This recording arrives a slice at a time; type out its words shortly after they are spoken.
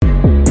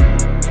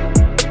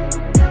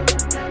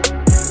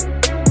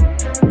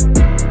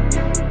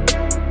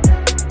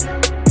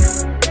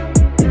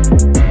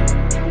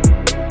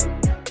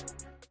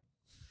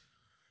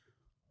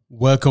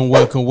Welcome,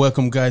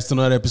 guys, to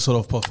another episode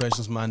of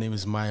Professions. My name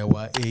is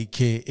Mayawa,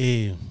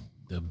 aka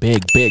the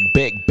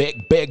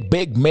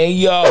big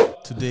mayor.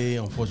 Today,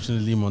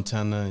 unfortunately,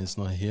 Montana is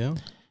not here.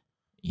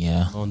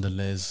 Yeah.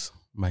 Nonetheless,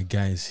 my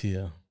guy is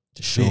here.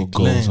 The show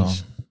goes on.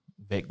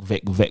 Vec to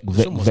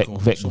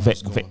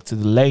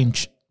the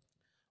lounge.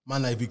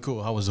 Man, like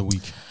Vico, how was the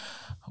week?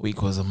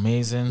 Week was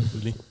amazing.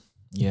 Really?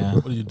 Yeah.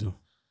 What did you do?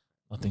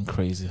 Nothing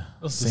crazy.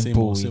 That's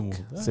Simple the week.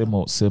 same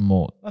old. Same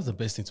old. That's the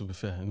best thing, to be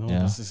fair. You know,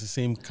 Yeah. It's the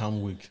same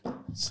calm week.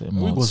 Same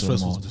The week old. was Same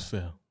stressful, to old. be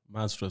fair.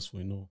 Mad stressful,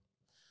 you know.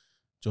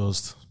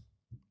 Just,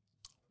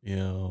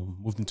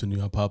 moved into a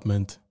new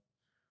apartment.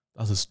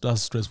 That's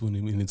stressful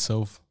in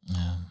itself.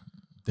 Yeah.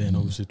 Then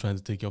obviously trying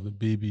to take care of the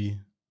baby,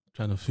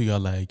 trying to figure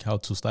out like how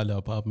to style the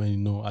apartment, you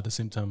know, at the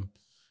same time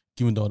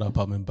giving the other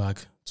apartment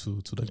back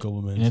to the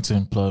government. You need to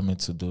employ me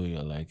to do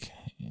your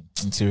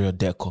interior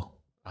decor.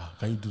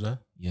 Can you do that?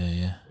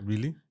 Yeah.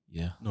 Really?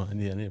 Yeah. No, I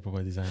need a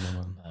proper designer,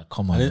 man.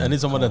 Come on. I need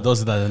someone that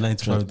does it as a 9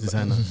 to 5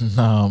 designer.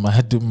 No,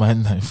 I do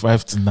mine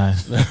 5 to 9.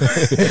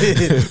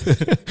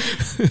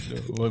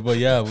 but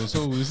yeah,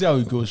 so we'll see how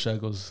it goes,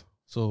 Shagos.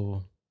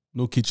 So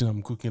no kitchen,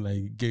 I'm cooking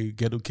like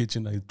ghetto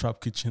kitchen, like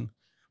trap kitchen.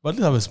 But at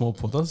least I have a small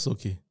pot, that's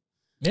okay.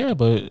 Yeah,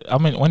 but I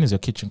mean, when is your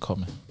kitchen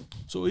coming?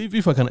 So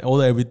if I can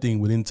order everything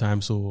within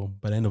time, so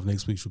by the end of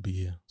next week it should be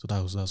here. So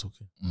that's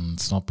okay.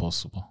 It's not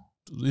possible.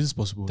 This is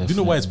possible. Definitely. Do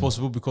you know why it's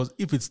possible? Because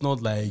if it's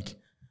not like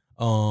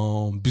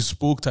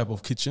bespoke type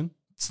of kitchen,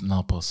 It's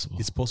not possible.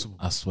 it's possible.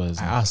 I swear. It's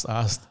I not.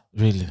 asked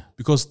Really?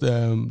 because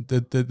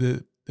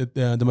the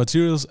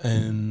materials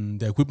and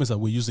the equipment that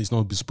we use is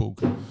not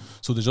bespoke,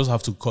 so they just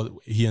have to cut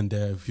here and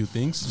there a few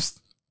things.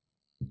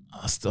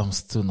 I'm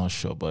still not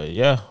sure, but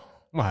yeah.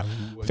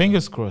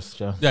 Fingers crossed,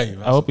 yeah.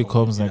 Yeah, I hope it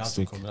comes next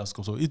week. That's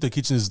cool. So if the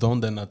kitchen is done,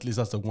 then at least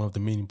that's one of the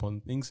main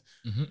important things.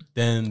 Mm-hmm.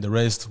 Then the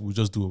rest we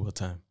just do over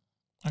time.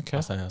 Okay.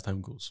 As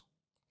time goes.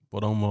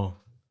 But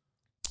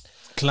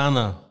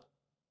Klana,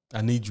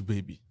 I need you,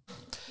 baby.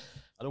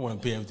 I don't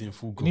want to pay everything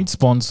full go. We need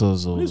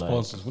sponsors or We need like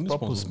sponsors. We need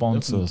proper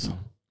sponsors.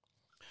 sponsors.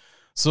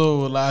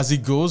 So as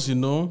it goes, you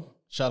know,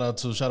 shout out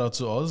to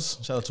us.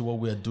 Shout out to what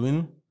we are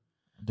doing.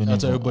 Shout out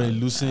to everybody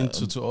listening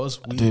to us.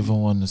 I don't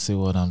even want to say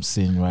what I'm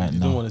saying right You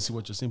now. don't want to see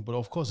what you're saying, but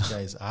of course,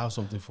 guys, I have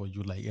something for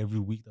you. Like every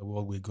week, that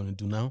what we're going to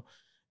do now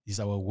is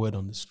our word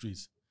on the street.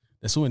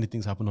 There's so many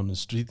things happen on the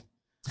street.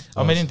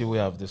 How many do we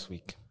have this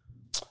week?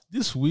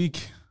 This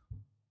week,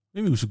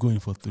 maybe we should go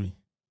in for 3.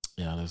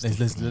 Yeah, let's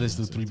do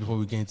 3 before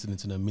we get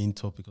into the main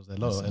topic, because a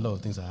lot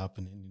of things are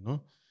happening. You know.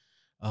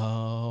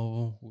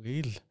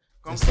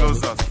 Let's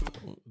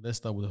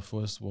start with the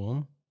first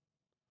one.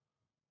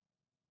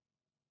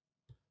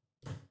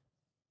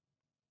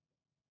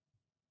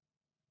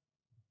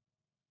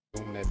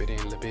 Zoom that bit in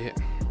a little bit.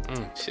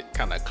 Shit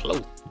kind of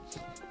close.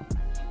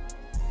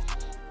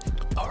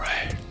 All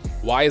right.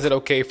 Why is it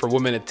okay for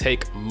women to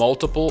take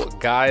multiple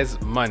guys'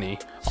 money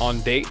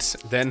on dates,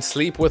 then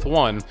sleep with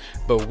one,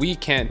 but we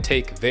can't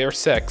take their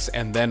sex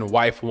and then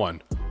wife one?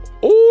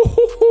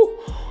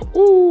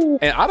 Ooh.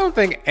 And I don't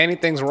think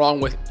anything's wrong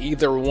with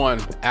either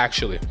one,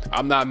 actually.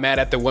 I'm not mad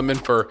at the women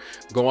for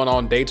going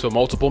on dates with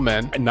multiple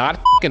men, not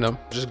f***ing them,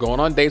 just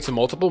going on dates with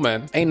multiple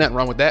men. Ain't nothing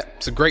wrong with that.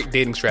 It's a great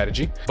dating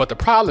strategy. But the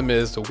problem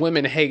is the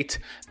women hate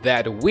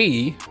that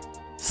we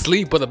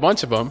sleep with a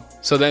bunch of them,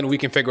 so then we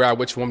can figure out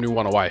which one we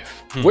want to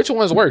wife. Which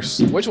one's worse?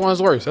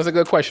 That's a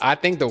good question. I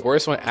think the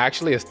worst one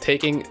actually is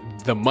taking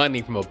the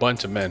money from a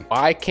bunch of men.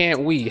 Why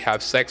can't we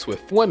have sex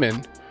with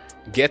women,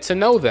 get to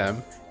know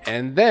them,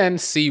 and then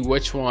see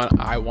which one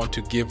I want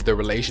to give the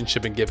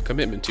relationship and give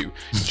commitment to?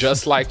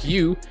 Just like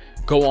you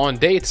go on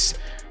dates,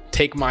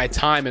 take my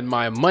time and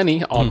my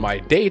money on my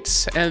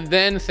dates, and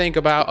then think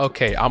about,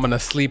 okay, I'm gonna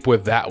sleep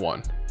with that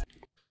one.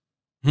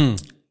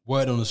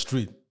 Word on the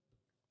street.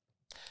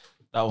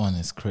 That one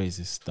is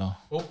crazy stuff.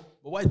 But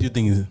why do you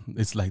think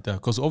it's like that?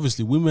 Because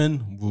obviously I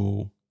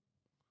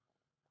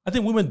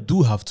think women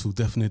do have to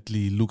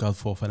definitely look out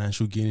for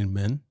financial gain in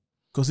men,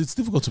 because it's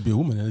difficult to be a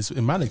woman and it's a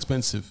man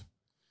expensive.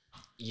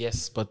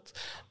 Yes, but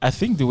I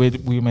think the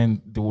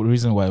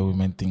reason why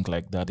women think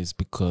like that is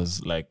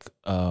because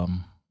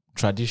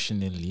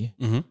traditionally,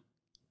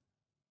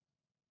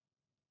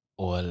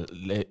 or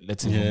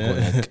let's even go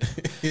like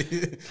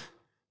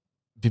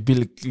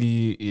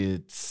biblically,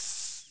 it's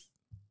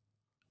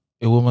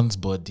a woman's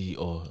body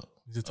or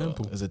It's a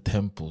temple. is a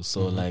temple.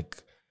 So like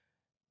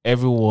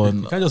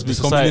everyone, You can't just be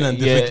the coming in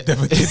society- and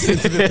defecating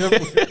into the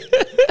temple.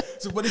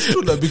 So, but it's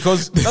true though,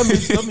 because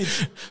that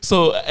means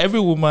So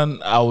every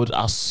woman, I would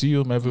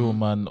assume every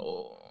woman,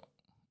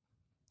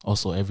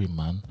 also every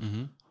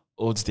man,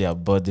 holds their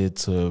body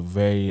to a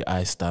very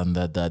high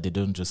standard that they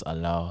don't just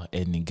allow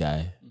any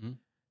guy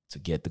to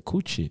get the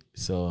coochie.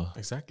 So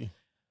exactly.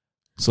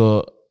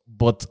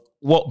 But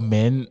what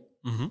men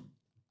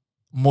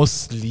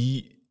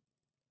mostly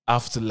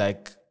have to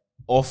like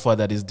offer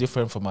that is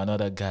different from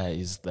another guy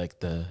is like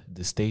the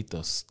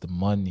status, the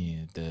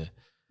money, the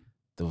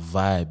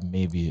vibe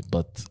maybe.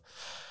 But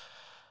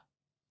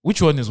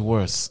which one is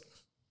worse?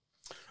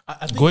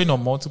 I think Going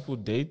on multiple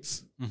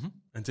dates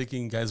and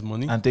taking guys'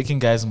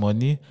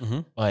 money,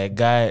 or a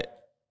guy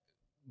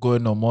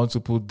going on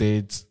multiple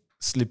dates,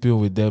 sleeping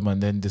with them,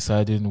 and then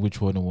deciding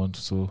which one he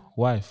wants to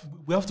wife.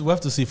 we have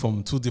to see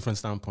from two different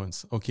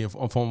standpoints. Okay,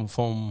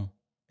 from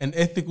an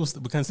ethical,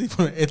 we can see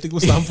from an ethical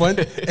standpoint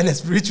and a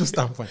spiritual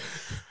standpoint.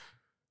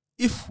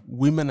 If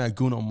women are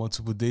going on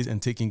multiple dates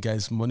and taking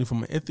guys' money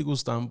from an ethical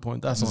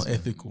standpoint, that's not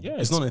ethical. Yeah,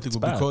 it's not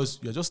ethical because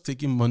you're just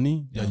taking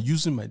money, you're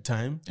using my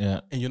time, Yeah,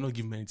 and you're not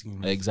giving me anything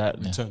in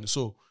exactly. return.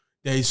 So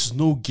there is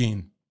no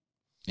gain.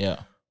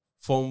 Yeah,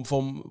 From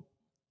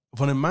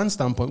a man's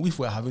standpoint, if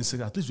we're having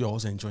sex, at least we're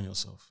also enjoying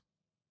yourself.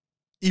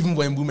 Even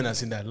when women are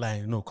saying that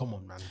line, no, come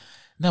on, man.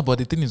 no, but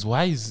the thing is,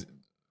 why is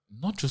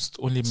not just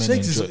only men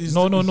Sex enjoy? is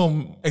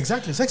No.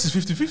 Exactly. Sex is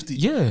 50-50.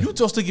 Yeah. You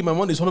just taking my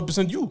money, it's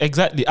 100% you.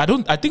 Exactly.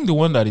 I think the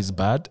one that is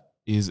bad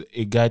is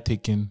a guy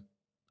taking,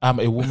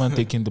 a woman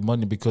taking the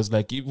money, because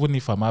like even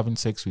if I'm having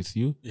sex with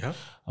you, Yeah.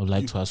 I would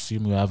like to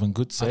assume you're having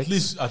good sex.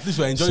 At least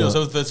you're enjoying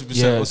yourself 30%.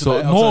 Yeah.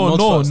 So no.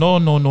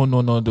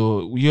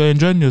 Though you're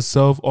enjoying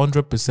yourself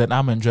 100%.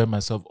 I'm enjoying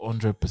myself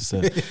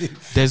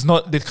 100%. There's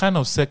not the kind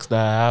of sex that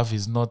I have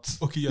is not.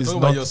 Okay, you're talking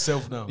about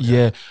yourself now.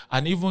 Yeah.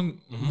 And even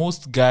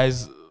most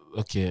guys.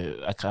 Okay,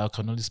 I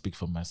can only speak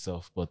for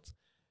myself, but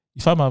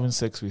if I'm having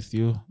sex with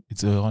you,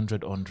 it's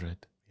 100-100.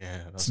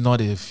 Yeah. It's not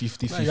a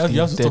 50-50, you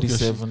have to talk your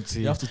 30-70.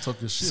 shit. You have to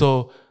talk your shit.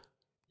 So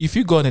if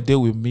you go on a date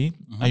with me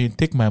and you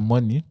take my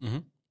money,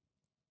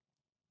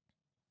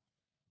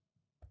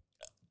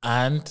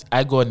 and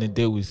I go on a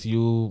date with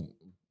you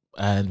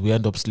and we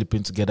end up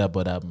sleeping together,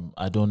 but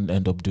I don't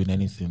end up doing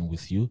anything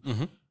with you,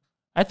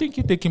 I think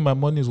you taking my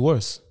money is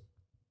worse.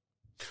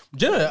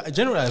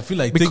 Generally, I feel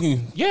like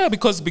taking. Yeah,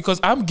 because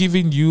I'm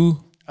giving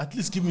you. At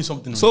least give me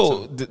something.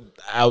 So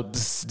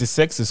the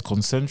sex is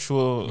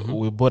consensual.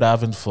 We're both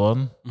having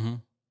fun.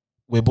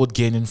 We're both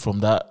gaining from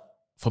that,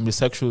 from the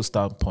sexual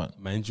standpoint.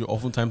 Mind you,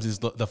 oftentimes it's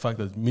the fact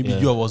that maybe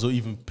you have also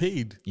even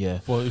paid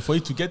for you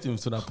to get him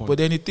to that point. But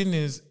then the thing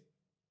is,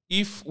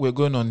 if we're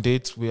going on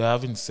dates, we're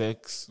having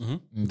sex,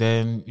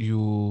 then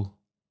you're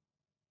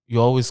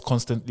always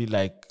constantly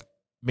like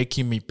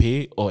making me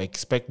pay or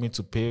expect me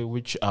to pay,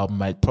 which I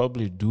might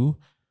probably do.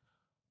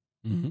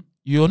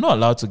 You're not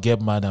allowed to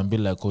get mad and be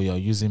like, oh, you're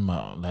using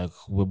my, like,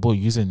 we're both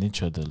using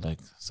each other. Like,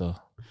 so.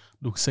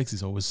 Look, sex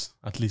is always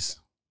at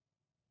least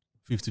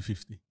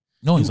 50-50.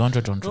 No, it's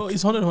 100-100. No,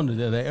 it's 100-100.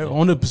 Yeah,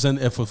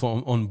 100% effort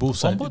on both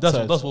sides.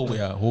 That's what we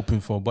are hoping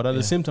for. But at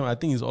the same time, I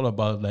think it's all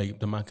about like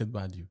the market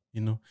value.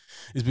 You know,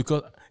 it's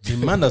because a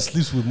man that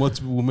sleeps with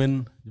multiple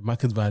women, the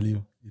market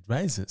value, it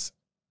rises.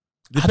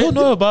 I don't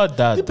know about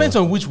that. Depends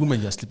on which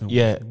woman you're sleeping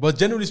with. But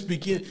generally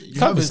speaking, you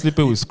can't be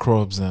sleeping with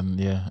scrubs and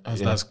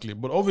that's clear.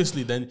 But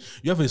obviously, then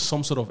you have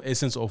some sort of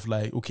essence of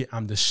like, okay,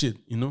 I'm the shit,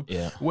 you know?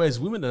 Yeah. Whereas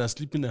women that are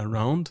sleeping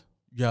around,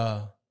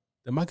 the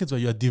market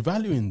value, you're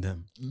devaluing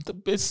them.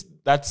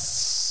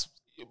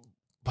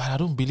 But I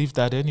don't believe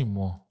that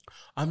anymore.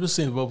 I'm just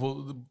saying, but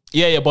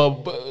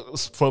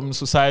from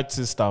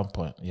society's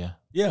standpoint, yeah,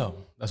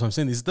 that's what I'm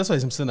saying. That's why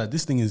I'm saying that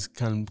this thing is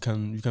you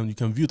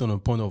can view it on a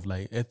point of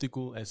like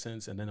ethical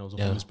essence, and then also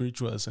from a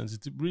spiritual essence.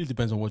 It really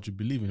depends on what you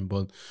believe in,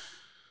 but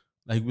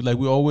like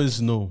we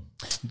always know,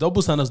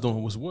 double standards don't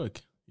always work.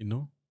 You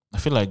know, I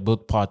feel like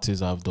both parties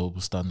have double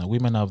standards.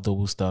 Women have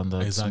double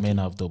standards. Men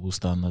have double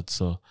standards.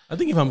 So I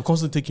think if I'm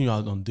constantly taking you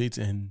out on dates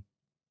and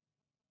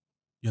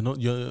you know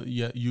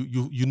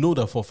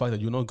that for a fact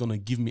that you're not gonna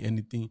give me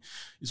anything,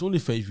 it's only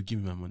fair if you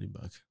give me my money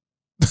back.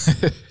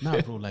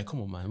 Nah, bro, like,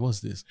 come on, man,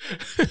 what's this?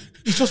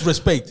 It's just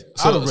respect.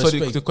 So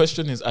the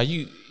question is,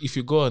 if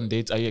you go on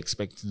dates, are you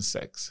expecting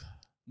sex?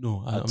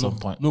 No, at some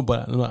point. No,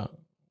 but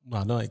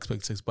I don't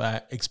expect sex, but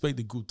I expect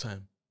a good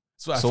time.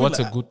 So what's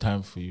a good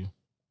time for you?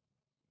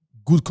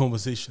 Good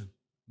conversation.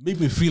 Make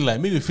me feel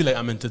like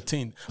I'm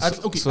entertained.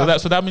 So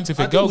that means if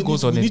a girl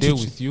goes on a date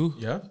with you,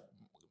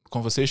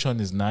 conversation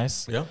is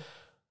nice. Yeah.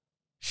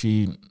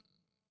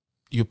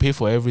 You pay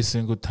for every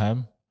single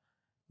time.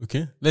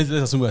 Okay. Let's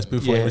assume I pay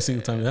for every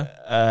single time, yeah?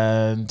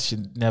 And she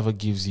never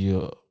gives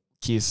you a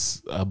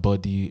kiss, a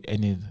body,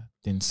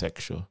 anything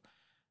sexual.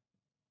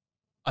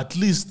 At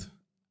least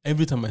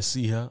every time I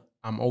see her,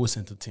 I'm always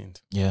entertained.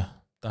 Yeah.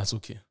 That's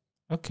okay.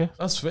 Okay.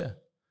 That's fair.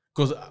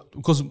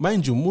 Because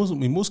mind you,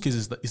 in most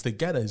cases, it's the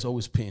guy that is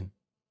always paying.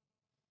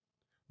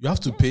 You have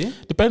to pay.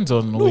 Depends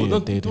on who you're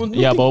dating.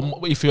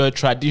 But if you're a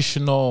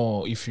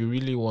traditional, if you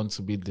really want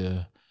to be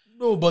the...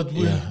 No, but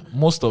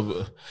most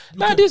of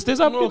I've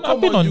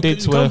been on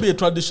dates where... You can't be a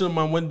traditional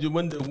man when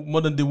the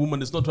modern day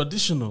woman is not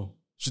traditional.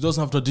 She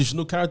doesn't have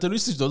traditional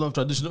characteristics. She doesn't have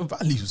traditional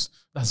values.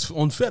 That's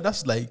unfair.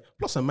 That's like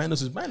plus and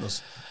minus is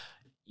minus.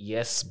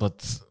 Yes,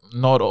 but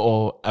not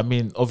all. I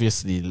mean,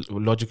 obviously,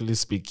 logically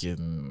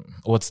speaking,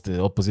 what's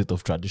the opposite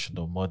of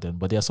traditional modern?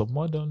 But there are some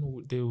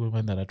modern day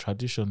women that are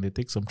traditional. They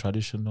take some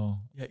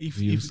traditional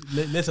views.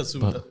 Let's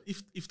assume that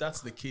if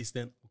that's the case,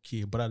 then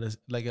okay. But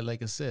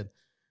like I said,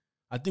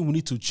 I think we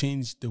need to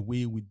change the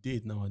way we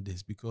date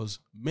nowadays because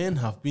men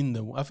have been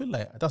I feel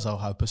like that's how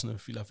I personally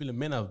feel. I feel like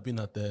men have been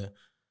at the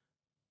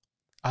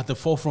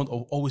forefront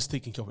of always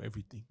taking care of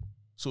everything.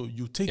 So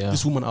you take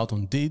this woman out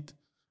on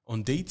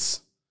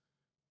dates,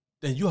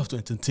 then you have to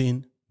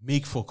entertain,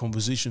 make for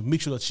conversation,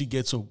 make sure that she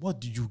gets some. What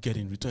do you get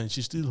in return?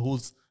 She still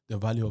holds the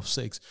value of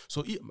sex.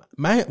 So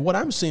what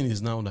I'm saying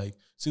is now, like,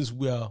 since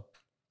we are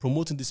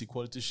promoting this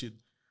equality shit,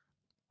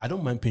 I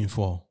don't mind paying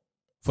for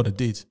the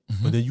date,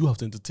 but then you have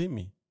to entertain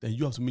me. Then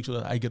you have to make sure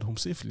that I get home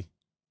safely.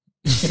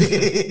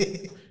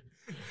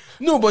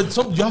 No, but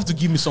you have to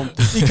give me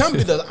something. It can't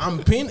be that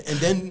I'm paying and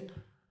then,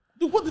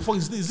 dude, what the fuck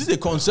is this? Is this a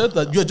concert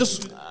that you're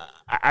just?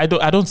 I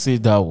don't see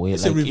it that way.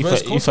 It's like a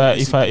reverse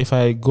if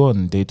I go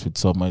on a date with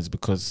someone, it's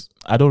because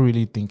I don't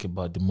really think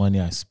about the money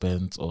I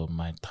spent or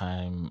my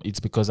time. It's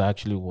because I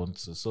actually want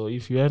to. So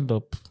if you end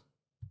up,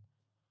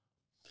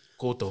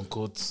 quote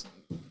unquote,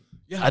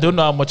 I don't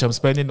know how much I'm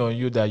spending on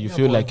you that you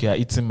feel like you're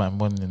eating my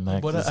money.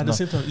 Like, but at the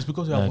same time, it's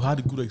because you have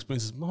had good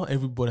experiences. Not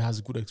everybody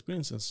has good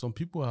experiences. Some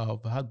people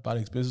have had bad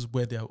experiences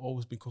where they have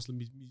always been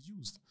constantly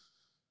misused.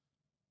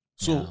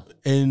 So,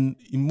 and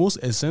in most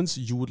essence,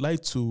 you would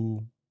like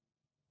to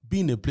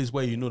be in a place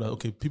where you know that,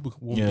 okay, people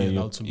won't be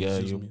allowed to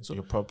misuse me. So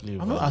you're probably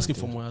I'm not asking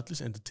for more. At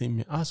least entertain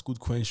me. Ask good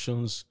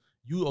questions.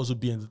 You also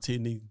be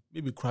entertaining.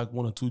 Maybe crack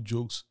 1 or 2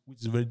 jokes,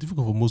 which is very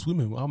difficult for most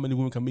women. How many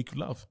women can make you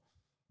laugh?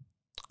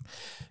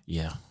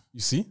 Yeah. You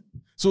see?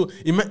 So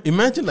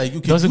imagine like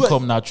it doesn't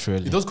come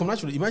naturally. It doesn't come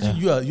naturally. Imagine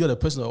you're the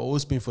person that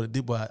always paying for the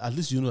date, but at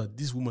least you know that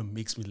this woman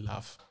makes me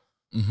laugh.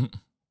 Mm-hmm.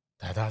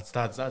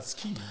 That's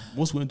key.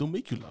 Most women don't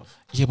make you laugh.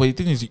 Yeah, but the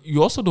thing is,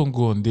 you also don't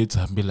go on dates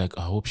and be like,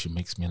 I hope she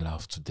makes me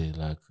laugh today.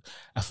 Like,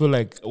 I feel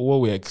like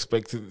what we're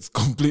expecting is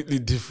completely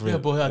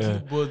different. Yeah,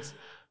 but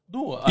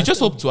no, you just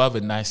hope to have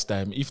a nice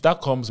time. If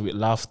that comes with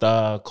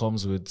laughter,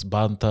 comes with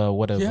banter,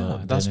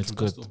 whatever, then it's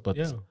good. But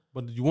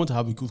you want to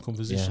have a good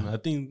conversation. I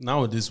think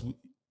nowadays,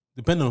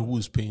 depending on who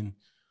is paying,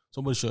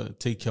 somebody should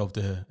take care of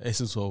the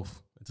essence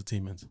of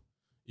entertainment.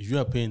 If you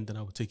are paying, then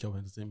I will take care of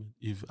entertainment.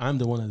 If I'm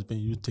the one that's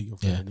paying, you take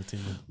care of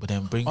entertainment. But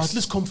then or at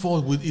least come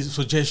forward with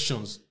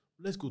suggestions.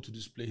 Let's go to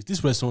this place.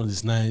 This restaurant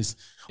is nice.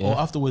 Or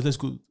afterwards, let's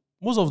go.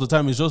 Most of the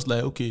time, it's just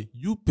like, okay,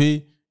 you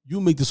pay,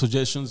 you make the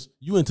suggestions,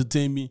 you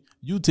entertain me,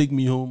 you take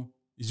me home.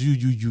 It's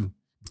you.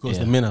 Because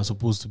the men are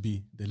supposed to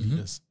be the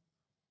leaders.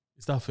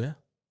 Is that fair?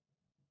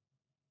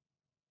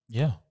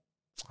 Yeah.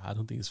 I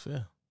don't think it's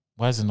fair.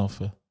 Why is it not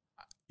fair?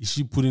 Is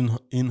she putting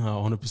in her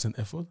 100%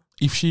 effort?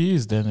 If she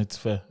is, then it's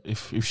fair.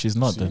 If she's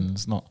not, then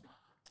it's not.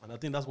 And I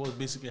think that's what's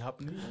basically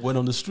happening when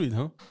on the street,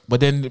 huh? But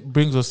then it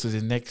brings us to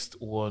the next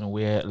one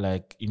where,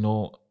 like, you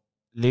know,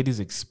 ladies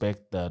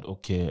expect that,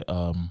 okay,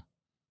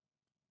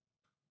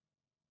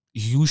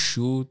 you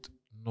should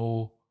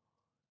know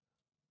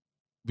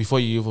before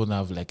you even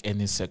have like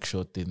any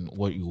sexual thing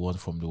what you want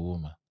from the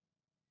woman.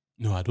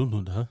 No, I don't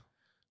know that.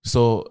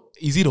 So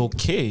is it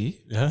okay?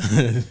 Yeah.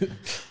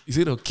 Is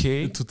it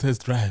okay to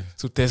test drive?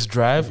 To test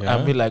drive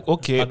and be like,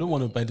 okay. I don't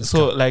want to buy this.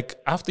 So like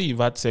after you've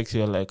had sex,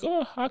 you're like,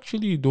 oh,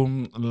 actually you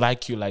don't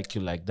like you like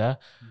that.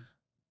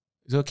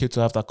 It's okay to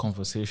have that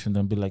conversation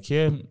and be like,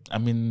 yeah, I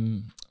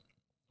mean,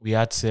 we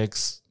had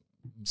sex.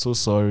 I'm so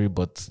sorry,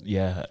 but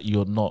yeah,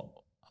 we're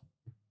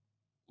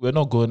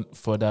not going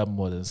further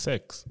more than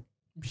sex.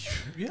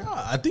 Yeah,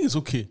 I think it's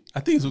okay.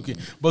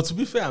 But to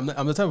be fair, I'm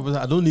the type of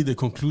person, I don't need a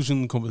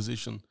conclusion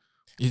conversation.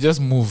 You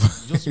just move.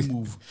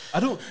 I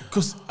don't,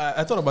 because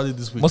I thought about it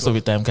this week. Most of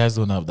the time, guys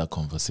don't have that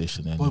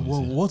conversation.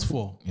 Anyways, what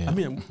for? Yeah. I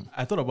mean,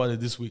 I thought about it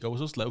this week. I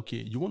was just like, okay,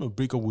 you want to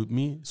break up with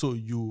me? So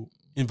you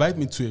invite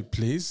me to a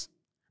place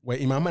where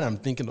in my mind, I'm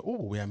thinking,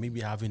 oh, we are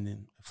maybe having a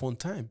fun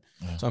time.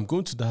 Yeah. So I'm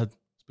going to that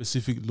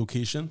specific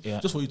location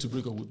just for you to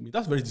break up with me.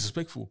 That's very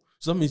disrespectful.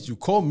 So that means you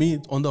call me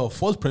under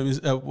false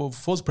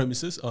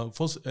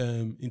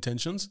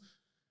intentions.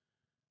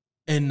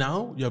 And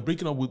now you're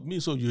breaking up with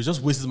me, so you're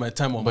just wasting my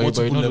time on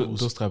multiple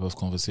levels. Those type of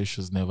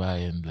conversations never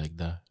end like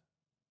that.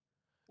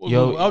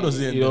 Well, how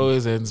does it end? It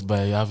always ends by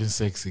having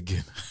sex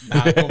again.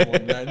 Nah, come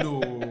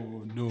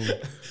on, no.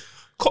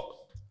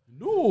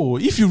 No,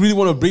 if you really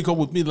want to break up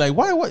with me, like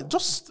why?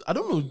 Just I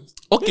don't know.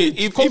 Okay,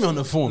 if call me on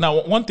the phone.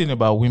 Now, one thing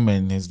about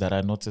women is that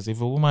I notice if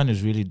a woman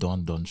is really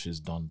done, she's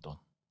done.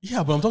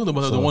 Yeah, but I'm talking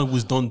about the one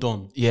who's done.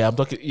 Yeah, I'm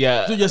talking.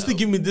 Yeah. So you're still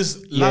giving me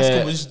this last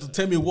conversation to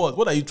tell me what?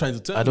 What are you trying to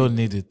tell me? I don't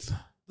need it.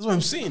 That's what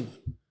I'm saying.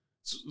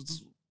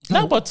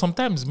 No, but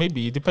sometimes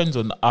maybe it depends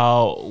on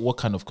what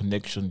kind of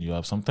connection you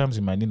have. Sometimes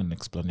you might need an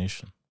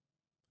explanation.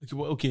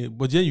 Okay,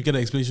 but then you get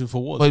an explanation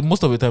for what? But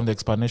most of the time, the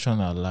explanation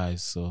are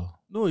lies. So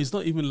no, it's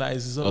not even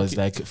lies. It's, it's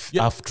like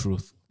half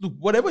truth. Look,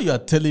 whatever you are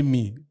telling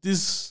me,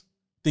 this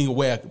thing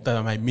that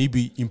I might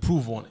maybe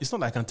improve on, it's not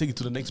like I can take it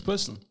to the next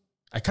person.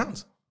 I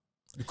can't.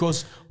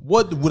 Because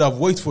what would have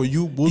worked for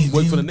you won't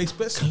work for the next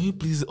person. Can you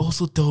please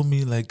also tell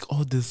me, like,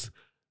 all this?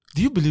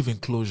 Do you believe in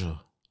closure?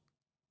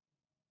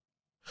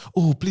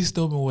 Oh, please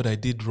tell me what I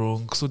did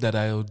wrong so that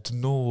I would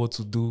know what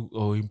to do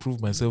or improve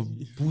myself.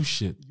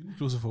 Bullshit. You need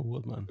closer for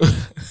what, man?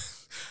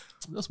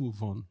 Let's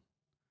move on.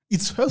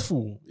 It's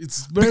hurtful.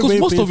 It's very, because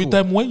very most painful. of the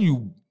time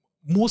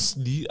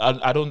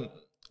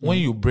when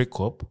you break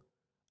up,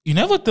 you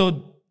never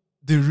tell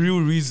the real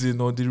reason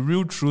or the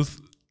real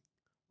truth.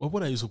 Well,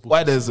 what are you supposed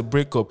why to there's a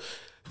breakup.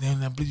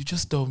 Then like, but you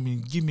just tell me,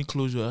 give me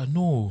closure.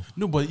 No,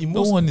 but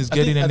no one is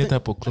getting any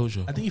type of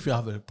closure. I think if you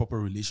have a proper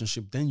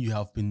relationship, then you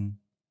have been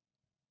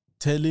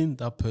telling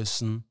that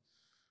person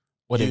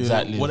what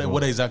exactly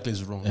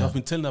is wrong. Yeah. You have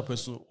been telling that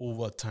person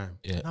over time.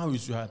 Yeah. Now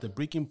you're at the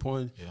breaking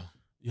point. Yeah.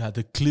 You had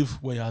the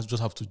cliff where you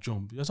just have to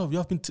jump. Yourself, you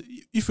have been.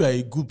 If you are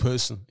a good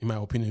person, in my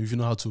opinion, if you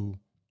know how to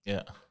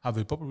have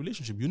a proper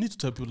relationship, you need to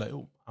tell people like,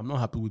 "Oh, I'm not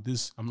happy with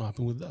this. I'm not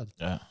happy with that."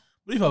 Yeah.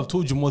 But if I've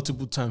told you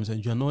multiple times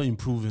and you're not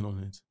improving on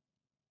it,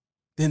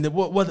 then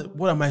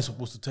what am I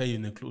supposed to tell you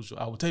in the closure?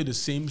 I will tell you the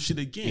same shit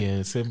again.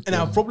 Yeah, same thing. And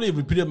I've probably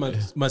repeated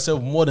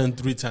myself more than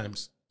 3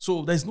 times.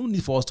 So there's no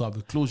need for us to have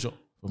a closure.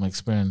 From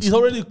experience, It's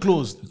already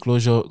closed.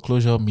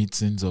 Closure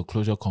meetings or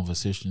closure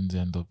conversations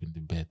end up in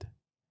the bed.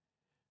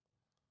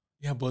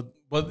 Yeah, but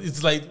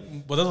it's like,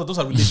 those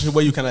are relationships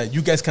where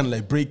you guys can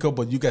like break up,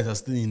 but you guys are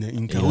still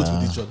in cahoots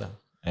with each other.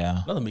 Yeah,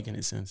 that doesn't make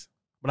any sense.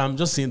 But I'm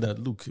just saying that,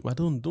 look, I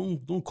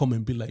don't come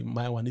and be like,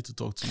 I need to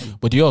talk to you.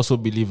 But do you also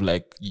believe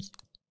like,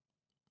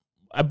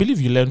 I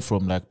believe you learn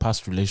from like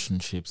past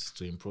relationships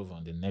to improve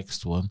on the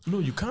next one. No,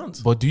 you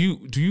can't. But do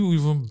you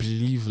even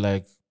believe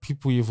like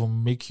people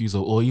even make use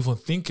of or even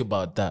think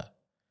about that?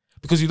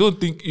 Because you don't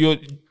think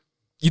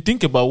you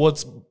think about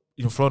what's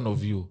in front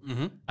of you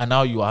and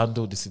how you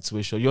handle the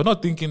situation. You're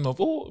not thinking of,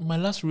 my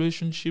last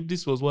relationship,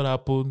 this was what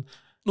happened.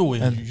 No way,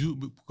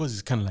 because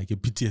it's kind of like a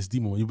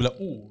PTSD moment. You'll be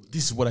like,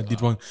 this is what I did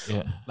wrong.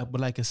 Yeah.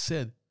 But like I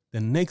said, the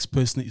next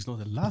person is not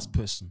the last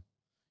person.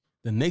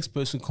 The next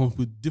person comes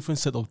with different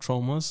set of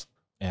traumas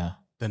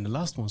than the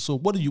last one. So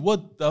what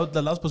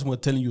the last person was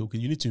telling you, okay,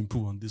 you need to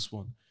improve on this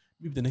one.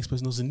 Maybe the next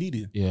person doesn't need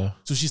it. Yeah.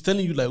 So she's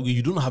telling you like, okay,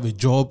 you don't have a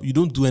job, you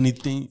don't do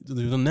anything.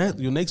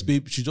 Your next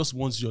babe, she just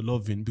wants your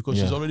loving because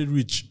she's already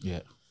rich.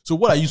 Yeah. So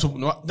what are you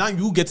now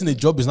you getting a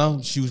job is now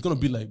she was gonna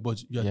be like,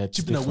 but you're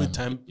chipping away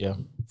time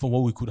from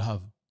what we could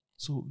have.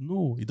 So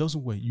no, it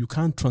doesn't work. You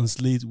can't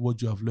translate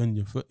what you have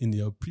learned in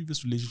your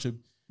previous relationship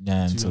to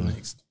your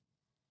next.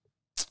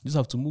 You just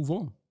have to move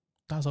on.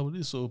 That's how it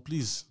is. So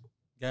please,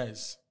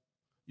 guys,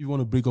 if you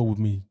want to break up with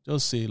me,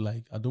 just say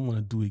like, I don't want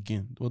to do it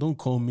again. Or don't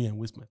call me and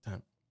waste my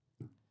time.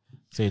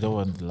 So you don't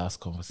want the last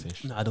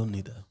conversation? No, I don't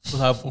need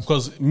that.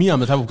 Because me, I'm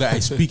the type of guy, I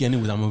speak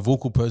anyways. I'm a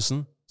vocal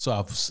person. So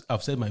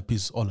I've said my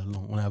piece all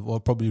along when I've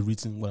probably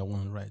written what I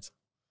want to write.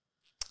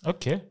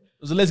 Okay.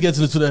 So let's get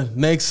to the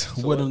next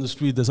word on the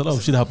street. There's a lot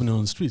of shit happening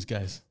on the streets,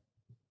 guys.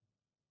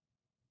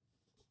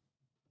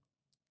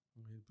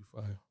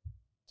 Before I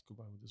go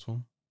back with this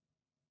one.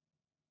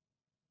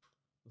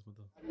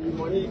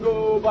 Money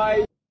go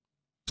by.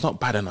 It's not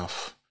bad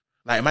enough.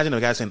 Like imagine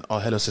a guy saying, "Oh,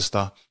 hello,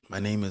 sister. My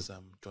name is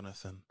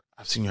Jonathan.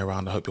 I've seen you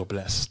around. I hope you're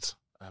blessed.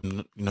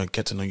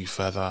 Get to know you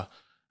further."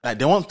 Like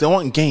they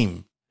want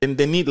game. And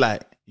they need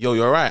like, "Yo,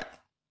 you're right.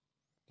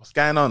 What's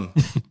going on?"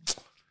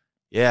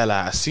 Yeah,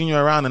 like I seen you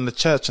around in the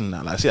church and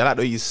that. Like, see, I like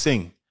the way you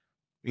sing.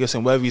 You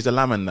saying worthy is the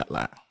lamb and that.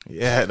 Like,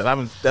 yeah, the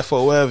lamb is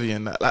therefore worthy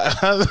and that. Like,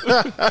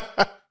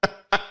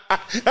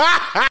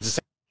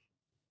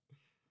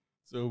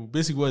 so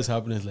basically, what is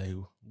happening is like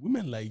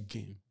women like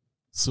game.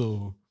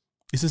 So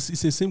it's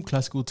the same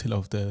classical tale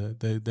of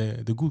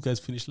the good guys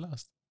finish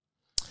last.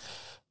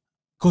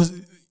 Because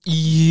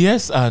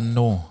yes and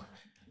no.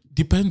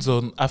 Depends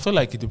on. I feel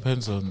like it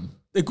depends on.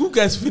 The good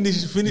guys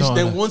finish. No,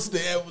 then once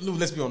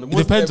let's be honest. It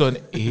depends on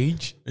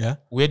age. Yeah.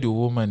 Where the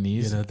woman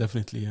is. Yeah,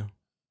 definitely. Yeah.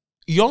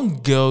 Young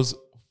girls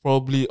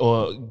probably,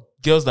 or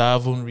girls that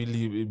haven't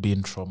really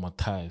been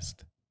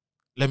traumatized.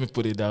 Let me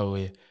put it that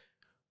way.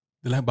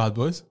 They like bad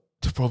boys.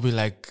 They're probably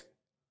like.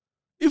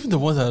 Even the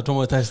ones that are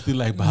traumatized still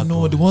like bad boys.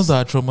 No, the ones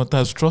that are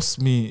traumatized, trust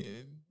me.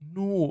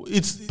 No,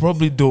 it's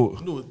probably though.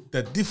 No,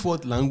 the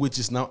default language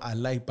is now I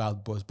like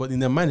bad boys, but in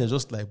their mind they're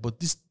just like, but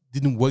this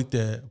didn't work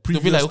the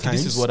previous They'll be like, okay,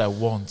 times. this is what I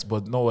want,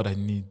 but not what I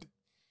need.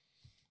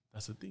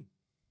 That's the thing.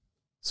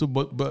 So,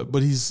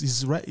 but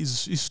he's right.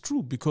 It's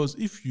true because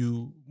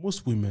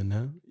most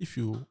women, if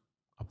you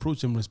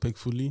approach them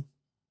respectfully,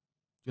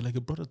 you're like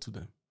a brother to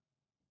them.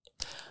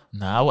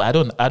 No, I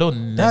don't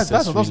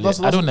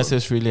necessarily. I don't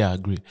necessarily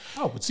agree.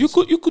 Oh,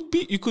 you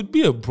could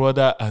be a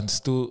brother and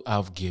still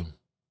have game.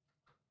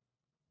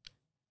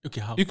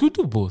 Okay, how? You could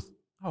do both.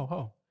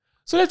 How?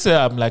 So let's say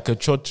I'm like a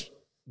church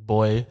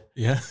boy.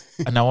 Yeah.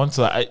 And I want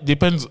to, it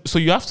depends. So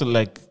you have to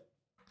like,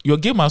 your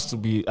game has to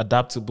be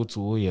adaptable to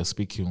who you're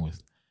speaking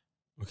with.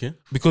 Okay.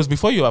 Because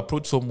before you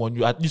approach someone,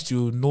 you at least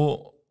you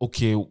know,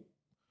 okay,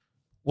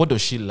 what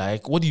does she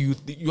like? What do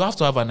you have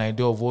to have an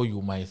idea of what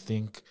you might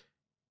think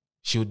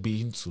she would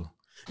be into.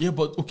 Yeah,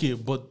 but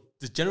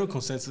the general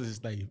consensus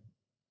is like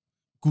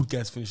good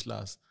guys finish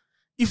last.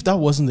 If that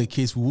wasn't the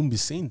case, we wouldn't be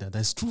saying that.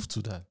 There's truth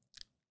to that.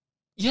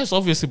 Yes,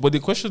 obviously, but the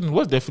question,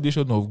 what's the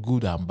definition of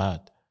good and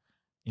bad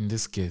in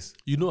this case?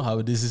 You know how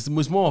it is.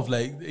 It's more of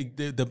like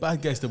the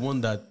bad guy is the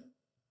one that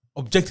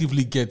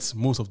objectively gets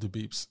most of the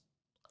babes.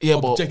 Yeah,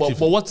 but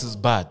what is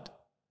bad?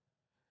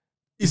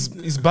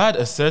 Is bad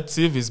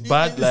assertive? Is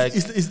bad like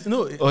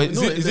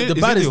the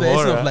bad is the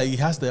essence of like he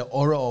has the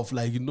aura of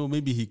like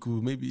maybe he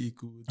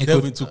could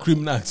delve into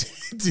criminal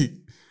activity,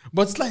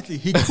 but slightly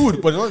he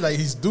could, but not like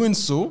he's doing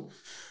so.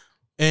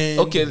 And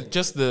Okay,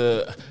 just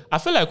the. I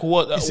feel like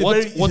It's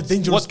a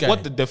dangerous guy.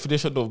 what the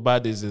definition of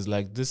bad is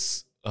like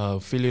this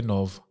feeling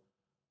of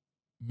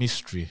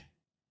mystery.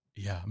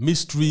 yeah,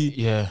 mystery,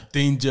 Yeah,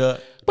 danger,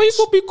 but you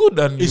could be good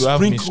and a you have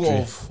sprinkle mystery,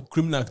 of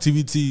criminal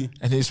activity.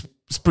 and a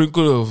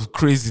sprinkle of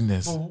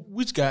craziness. But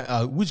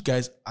which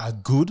guys are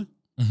good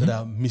that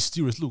are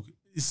mysterious? Look,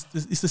 it's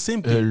the same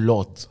A thing.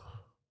 lot.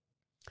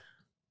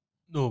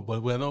 No,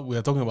 but we're not.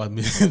 We're talking about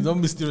not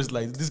mysterious.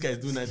 Like this guy is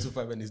doing 9 to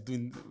 5 and he's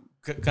doing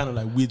kind of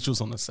like weird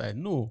shows on the side.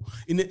 No,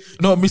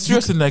 No,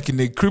 mysterious in like in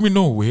a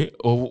criminal way,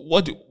 or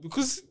what?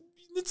 Because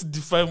you need to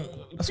define. That's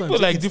what People I'm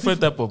saying. like It's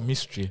different type of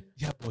mystery.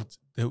 yeah, but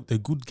the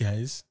good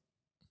guys,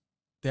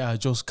 they are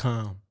just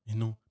calm,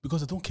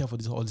 because they don't care for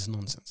all this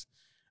nonsense.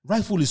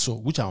 Rightfully so,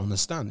 which I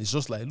understand. It's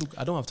just like, look,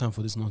 I don't have time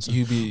for this nonsense.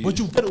 But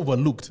you get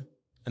overlooked,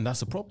 and that's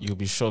the problem. You'll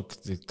be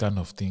shocked the kind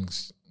of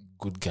things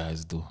good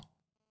guys do.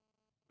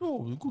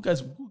 No, good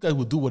guys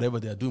will do whatever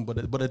they are doing. But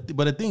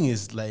the thing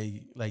is,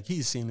 like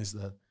he's saying is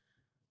that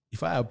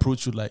if I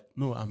approach you like,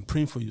 no, I'm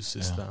praying for you,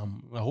 sister.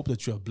 I hope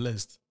that you are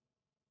blessed.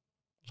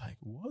 Like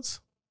what?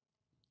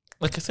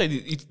 Like I said,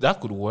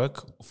 that could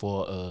work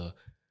for a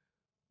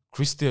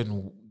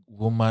Christian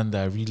woman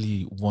that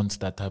really wants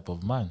that type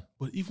of man.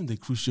 But even the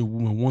Christian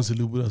woman wants a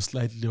little bit of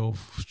slightly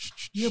off.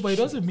 Yeah, but it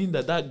doesn't mean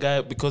that guy,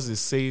 because he's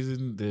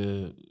saying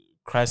the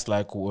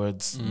Christ-like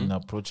words in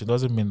approach, it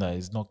doesn't mean that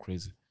he's not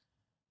crazy.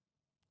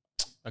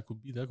 That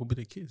could be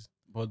the case.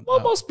 But Well,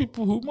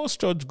 most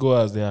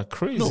churchgoers, they are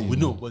crazy. no, we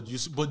know, but you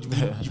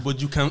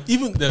can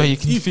even but you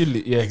can feel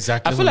it. Yeah,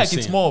 exactly. I feel like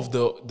it's more of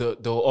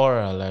the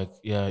aura. Like,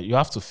 yeah, you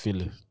have to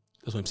feel it.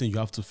 That's what I'm saying. You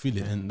have to feel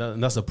it, and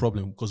that's the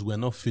problem because we're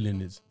not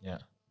feeling it. Yeah,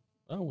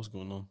 What's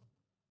going on?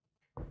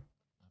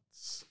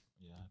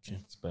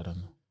 it's better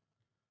now.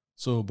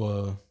 So,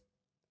 but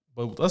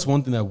that's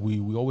one thing that we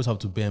always have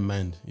to bear in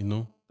mind.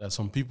 That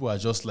some people are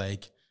just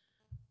like,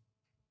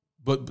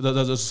 but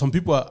some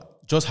people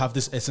just have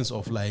this essence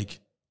of like,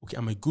 okay,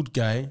 I'm a good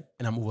guy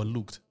and I'm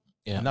overlooked.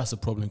 Yeah, And that's the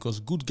problem because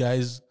good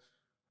guys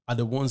are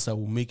the ones that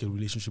will make a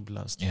relationship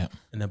last. Yeah.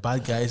 And the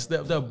bad guys,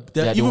 they're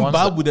the even ones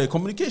bad with their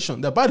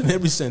communication. They're bad in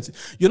every sense.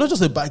 You're not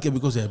just a bad guy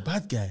because you're a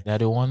bad guy. they're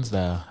the ones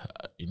that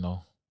Very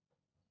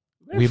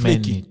women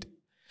flaky. need.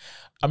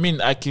 I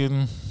mean, I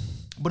can.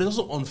 But it's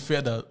also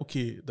unfair that,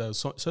 okay, there's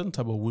certain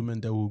type of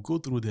women that will go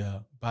through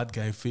their bad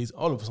guy phase.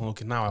 All of a sudden,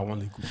 okay, now I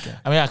want a good guy.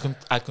 I mean,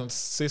 I can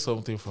say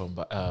something from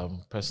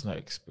personal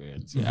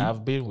experience. Yeah,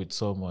 I've been with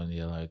someone.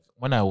 Yeah, like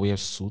when I wear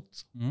suit,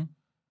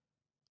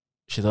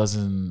 she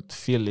doesn't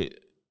feel it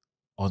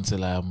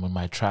until I'm in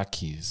my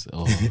trackies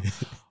or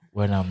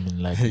when I'm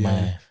in like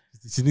my.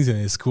 She needs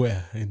a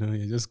square.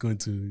 You're just going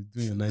to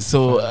do your nice.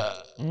 So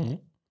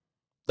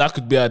that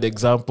could be an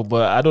example,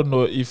 but I don't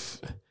know if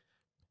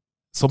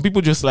some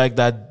people just like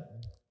that.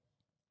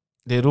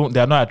 They're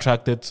not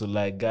attracted to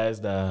like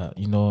guys that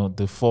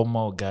the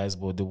formal guys,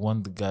 but they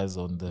want the guys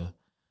on the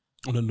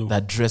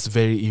that dress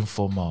very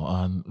informal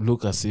and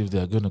look as if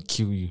they're gonna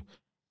kill you.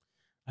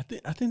 I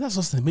think that's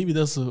just maybe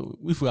that's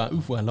if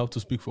we're allowed to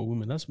speak for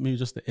women, that's maybe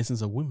just the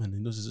essence of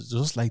women. It's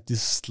just like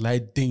this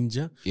slight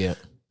danger. Yeah,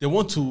 they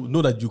want to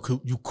know that you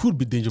could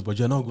be dangerous, but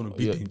you're not going to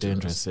be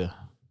dangerous. Yeah,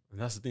 and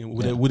that's the thing.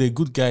 With a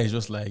good guy, it's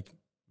just like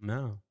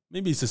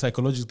maybe it's a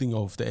psychological thing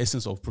of the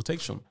essence of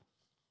protection.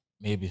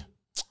 Maybe.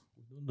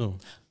 No,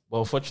 but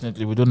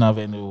unfortunately, we don't have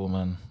any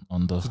woman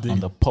on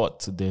the pot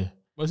today.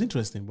 Well, it's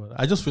interesting, but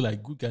I just feel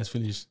like good guys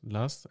finish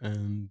last,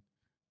 and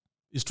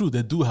it's true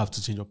they do have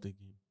to change up the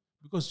game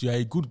because you are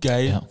a good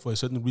guy for a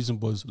certain reason.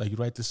 But like you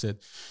rightly said,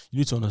 you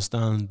need to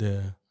understand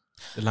the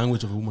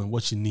language of a woman,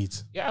 what she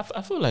needs. Yeah,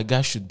 I feel like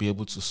guys should be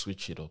able to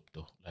switch it up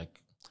though. Like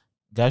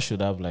guys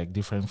should have like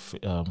different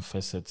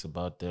facets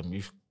about them.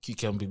 You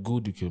can be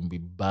good, you can be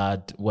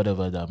bad,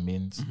 whatever that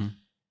means,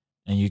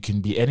 and you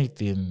can be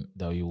anything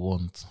that you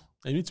want.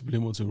 You need to play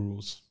more to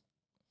rules.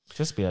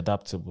 Just be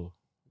adaptable.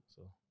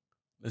 So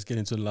let's get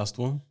into the last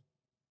one.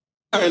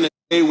 In a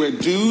day where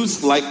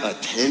dudes like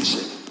attention,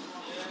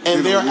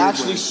 and they're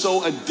actually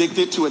so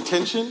addicted to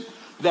attention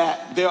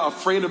that they're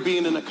afraid of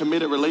being in a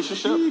committed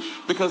relationship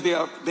because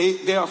they're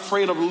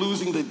afraid of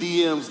losing the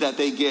DMs that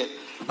they get.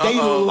 They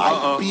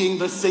like being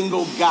the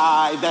single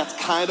guy that's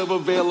kind of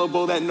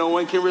available that no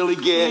one can really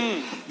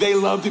get. They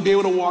love to be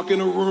able to walk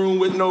in a room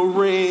with no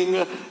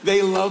ring.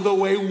 They love the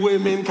way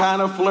women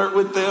kind of flirt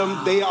with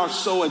them. They are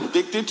so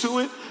addicted to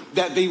it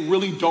that they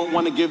really don't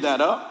want to give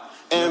that up.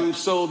 And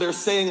so they're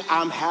saying,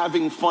 I'm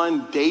having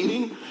fun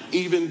dating,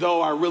 even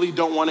though I really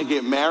don't want to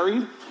get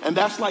married. And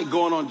that's like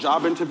going on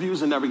job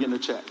interviews and never getting a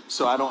check.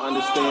 So I don't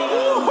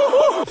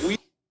understand.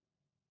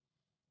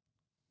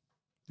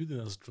 You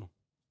think that's true?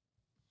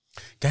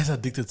 Guys are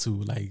addicted to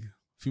like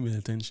female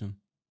attention.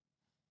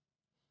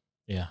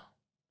 Yeah.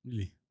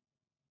 Really?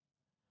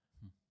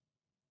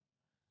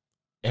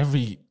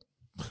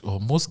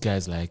 Most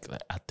guys like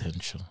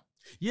attention.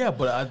 Yeah,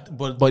 but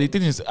the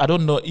thing is, I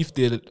don't know if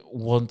they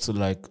want to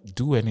like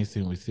do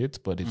anything with it,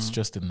 but it's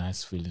just a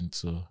nice feeling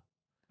to.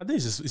 I think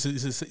it's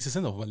a sense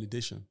of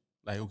validation.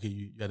 Like, okay,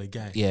 you're the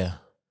guy. Yeah.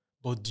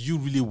 But do you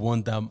really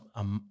want that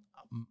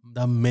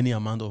that many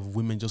amount of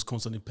women just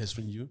constantly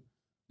pestering you?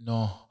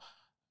 No,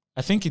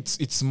 I think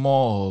it's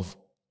more of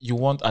you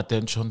want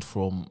attention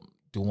from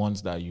the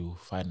ones that you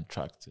find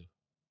attractive.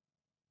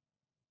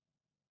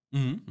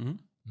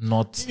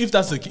 Not If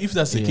that's the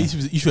case,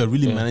 if you are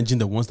really managing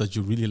the ones that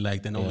you really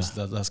like, then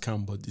obviously that's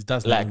calm. But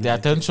that's like not the really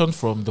attention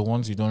from the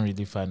ones you don't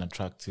really find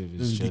attractive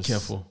is be just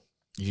careful.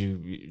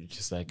 You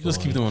just like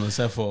Just keep them on the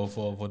side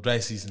for dry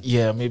season.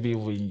 Yeah, maybe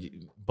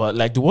but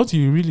like the ones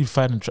you really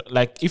find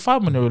like if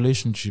I'm in a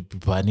relationship,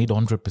 but I need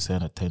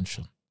 100%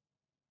 attention.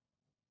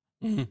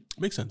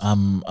 Makes sense.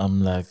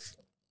 I'm like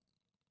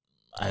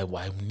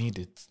I need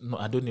it. No,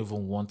 I don't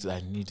even want it.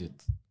 I need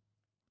it.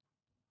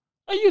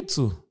 Are you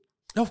too?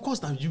 Of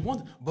course, now you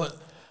want,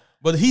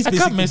 but he's. I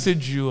can't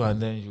message you and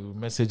then you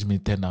message me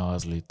 10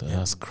 hours later. Yeah,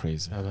 that's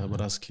crazy. But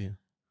that's clear.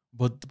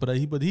 But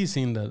he's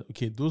saying that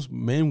those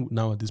men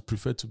nowadays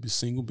prefer to be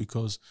single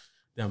because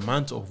the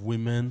amount of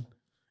women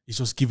is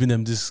just giving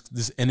them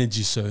this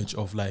energy surge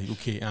of like,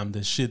 I'm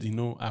the shit.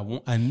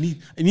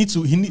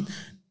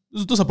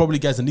 Those are probably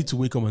guys that need to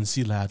wake up and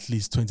see like at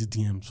least 20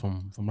 DMs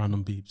from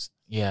random babes.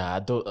 Yeah,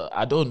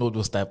 I don't know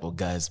those type of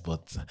guys,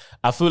 but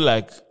I feel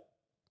like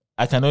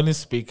I can only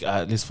speak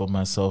at least for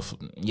myself.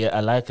 Yeah, I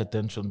like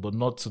attention, but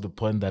not to the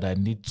point that I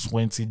need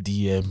 20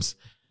 DMs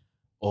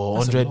or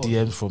 100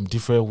 DMs from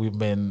different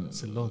women.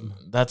 That's a lot, man.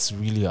 That's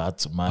really hard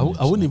to manage.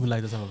 I wouldn't even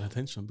like that type of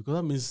attention because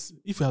that means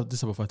if you have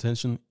this type of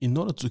attention, in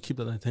order to keep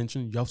that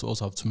attention, you have to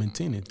also have to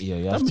maintain it.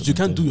 Yeah, that means you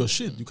can't do your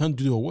shit. You can't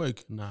do your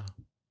work. Nah.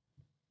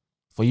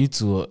 For you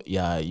to,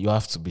 you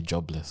have to be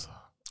jobless.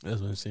 That's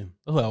what I'm saying.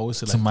 That's why I always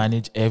say to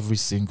manage every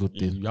single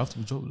thing. You have to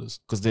be jobless.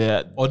 Because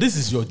this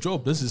is your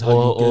job. This is how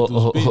you get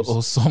those babes.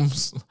 Or some...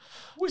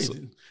 Wait,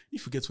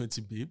 if you get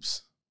 20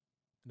 babes,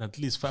 and at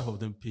least 5 of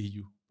them pay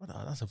you,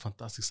 that's a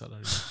fantastic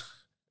salary.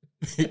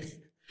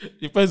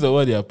 Depends on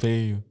what they are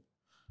paying you.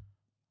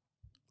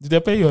 Did they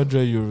pay you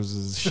 100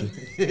 euros? Shit.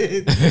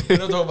 We're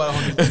not talking about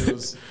 100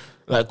 euros.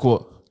 Like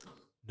what?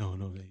 No.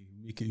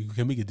 You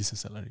can make a decent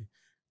salary.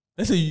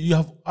 Let's say you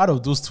have, out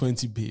of those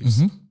 20 babes,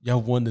 you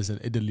have one that's an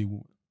elderly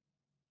woman.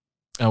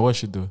 And what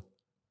she do?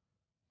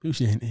 Maybe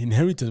she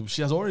inherited.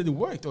 She has already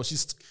worked, or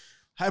she's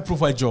high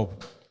profile job.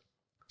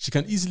 She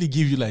can easily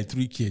give you like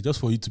 3K just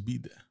for you to be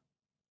there.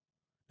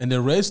 And the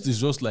rest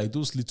is just like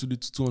those little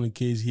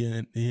 200Ks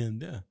here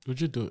and there. Would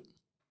you do it?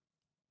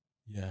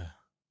 Yeah.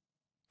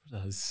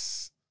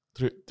 That's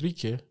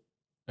 3K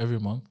every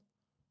month.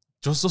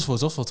 Just for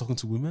talking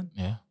to women?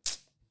 Yeah.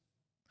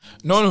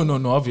 No.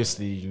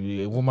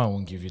 Obviously, a woman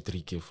won't give you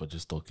 3K for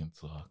just talking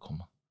to her.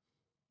 Come on.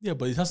 Yeah,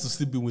 but it has to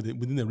still be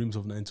within the rims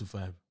of 9 to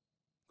 5.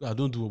 I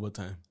don't do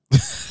overtime.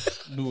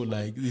 No,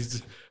 like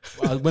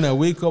when I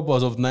wake up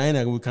as of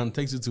 9, we can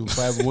text you to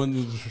 5.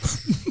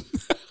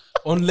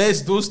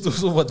 Unless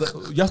those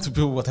overtime, you have to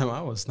pay overtime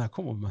hours. Now,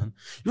 come on, man.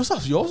 You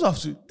also have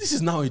to. This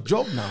is now a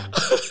job now.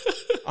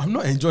 I'm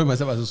not enjoying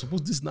myself as I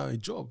suppose. This is now a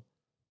job.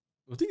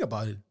 But think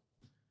about it.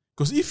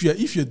 Because if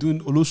you're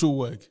doing Olosho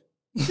work,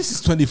 this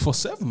is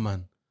 24/7,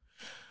 man.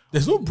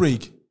 There's no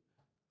break.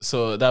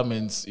 So that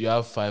means you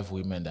have 5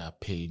 women that are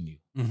paying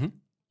you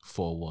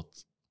for what?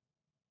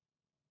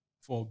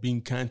 For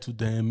being kind to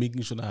them,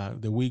 making sure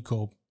that they wake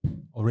up.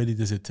 Already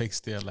there's a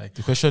text there. Like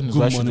the question is,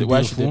 why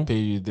should they pay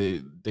you?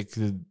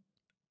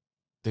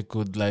 They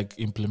could like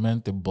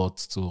implement a bot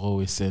to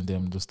always send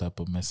them those type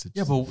of messages.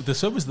 Yeah, but the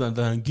service that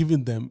I'm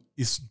giving them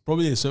is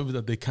probably a service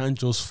that they can't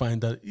just find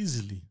that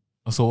easily.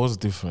 So what's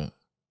different?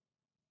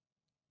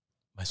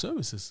 My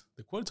services,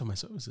 the quality of my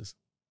services.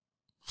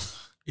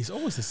 It's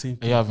always the same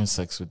thing. Are you having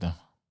sex with them?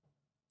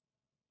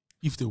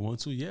 If they want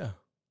to, yeah.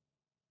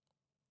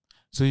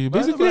 So you're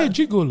basically a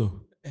gigolo.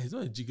 It's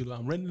not a gigolo.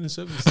 I'm renting the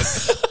service.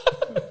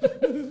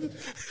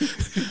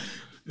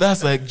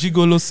 That's like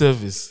gigolo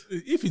service.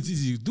 If it's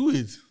easy, do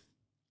it.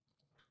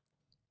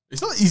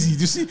 It's not easy,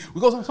 you see,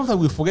 because sometimes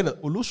we forget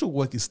that Olosho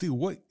work is still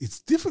work.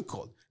 It's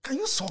difficult. Can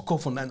you suck up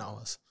for 9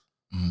 hours?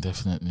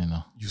 Definitely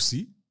not. You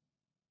see,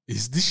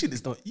 this shit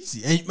is not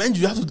easy. And man,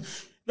 you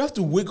have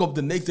to wake up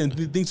the next day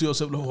and think to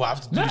yourself, "Oh, I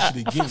have to do this shit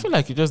again." I feel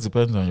like it just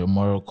depends on your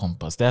moral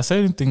compass. There are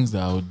certain things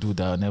that I would do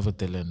that I'll never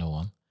tell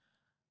anyone.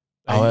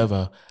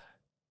 However,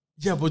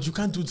 yeah, but you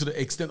can't do it to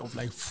the extent of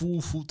like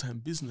full-time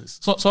business.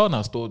 So someone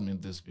has told me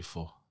this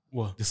before.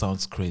 What? This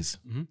sounds crazy,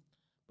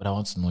 but I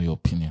want to know your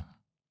opinion.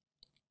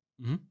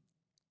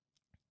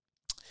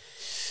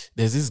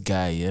 There's this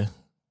guy,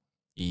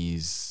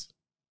 he's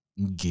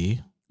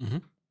gay,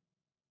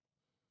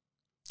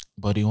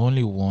 but he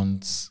only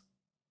wants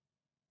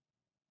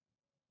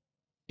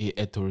a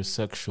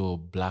heterosexual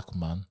black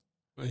man.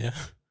 Yeah.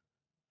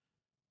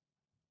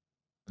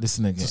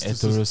 Listen again,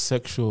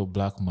 heterosexual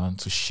black man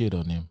to shit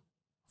on him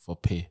for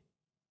pay.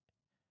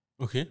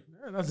 Okay,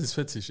 yeah, that's his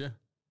fetish, yeah.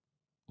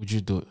 Would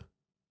you do it?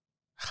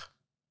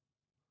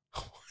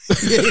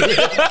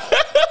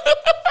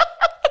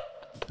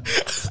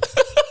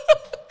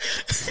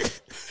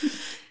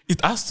 It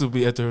has to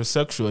be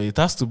heterosexual. It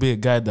has to be a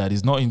guy that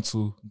is not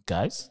into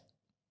guys.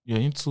 You're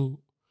into,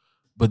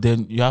 but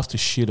then you have to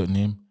shit on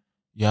him.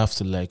 You have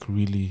to like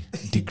really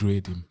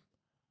degrade him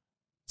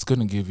it's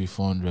gonna give you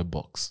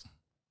 $400.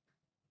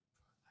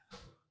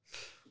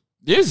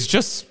 It's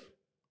just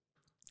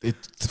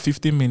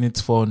 15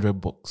 minutes,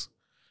 $400.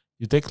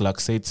 You take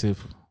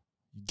laxative,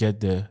 you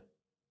get there.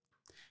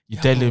 You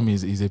tell him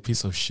he's a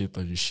piece of shit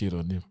and you shit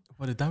on him.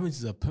 But the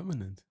damages are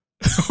permanent.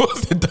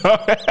 What's the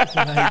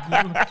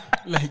damage?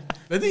 Like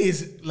the thing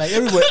is, like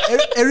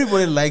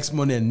everybody likes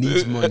money and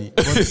needs money.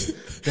 But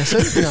there's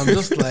something I'm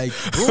just like,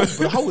 bro,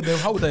 but how would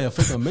that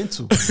affect my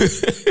mental?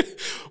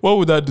 What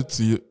would that do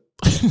to you?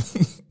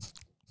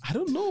 I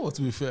don't know,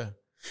 to be fair.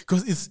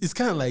 Because it's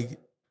kind of like,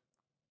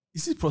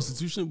 is it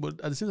prostitution?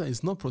 But at the same time,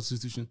 it's not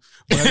prostitution.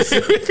 But at the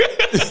same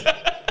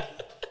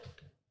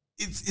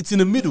it's in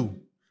the middle.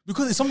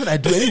 Because it's something I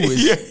do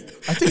anyways. Yeah.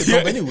 I take a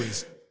dump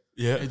anyways.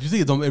 Yeah. You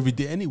take a dump every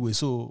day anyway.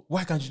 So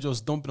why can't you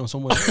just dump it on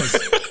someone else?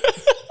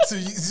 So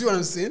you see what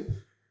I'm saying?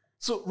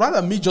 So rather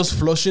than me just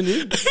flushing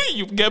it,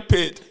 You get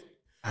paid.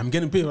 I'm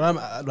getting paid.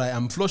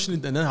 I'm flushing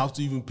it and then I have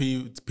to even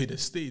pay the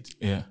state.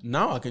 Yeah.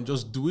 Now I can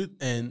just do it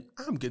and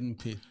I'm getting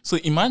paid. So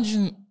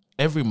imagine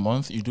every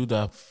month you do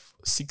that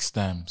 6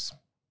 times.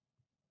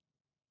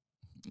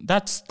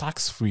 That's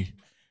tax free.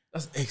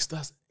 That's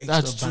extra.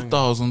 That's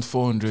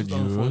 2,400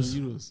 euros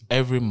euros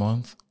every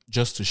month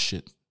just to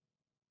shit.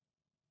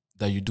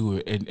 That you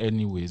do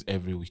anyways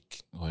every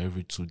week or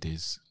every 2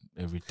 days,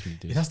 every 3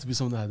 days. It has to be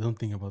something I don't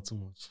think about too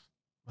much.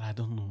 But I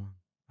don't know.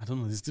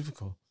 It's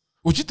difficult.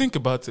 Would you think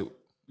about it?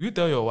 You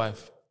tell your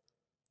wife.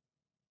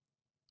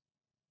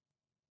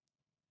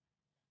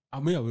 I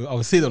mean, I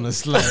will say it on a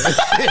slide.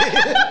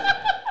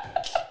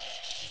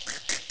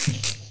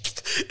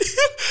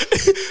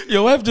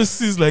 Your wife just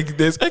sees like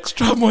there's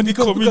extra money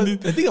coming in.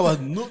 The thing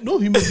about no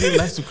human being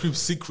likes to keep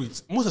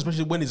secrets. Most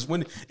especially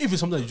if it's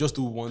something that you just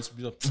do once,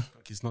 be like, okay,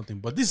 it's nothing.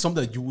 But this is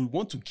something that you would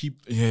want to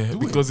keep doing.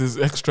 Because it's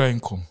extra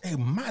income. Hey,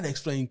 mad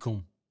extra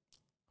income.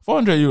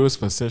 400 euros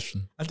per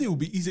session. I think it would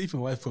be easier if my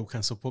wife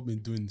can support me in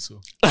doing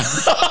so.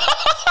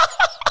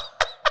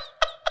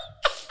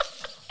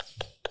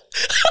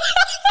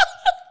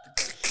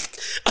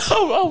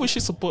 How will she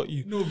support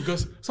you? No,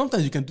 because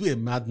sometimes you can do a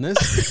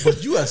madness,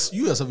 but you as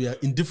you are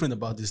indifferent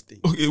about this thing.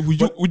 Okay,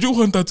 would you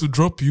want her to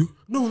drop you?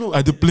 No,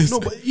 at the place. No,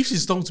 but if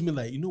she's talking to me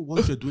like,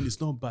 what you're doing is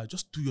not bad,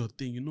 just do your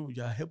thing.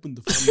 You're helping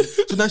the family.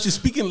 So now she's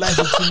speaking life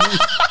into me.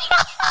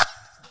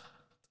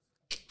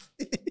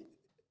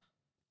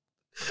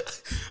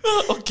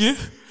 Okay.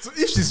 So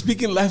if she's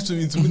speaking life to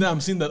me, now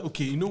I'm saying that,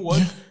 okay, you know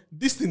what?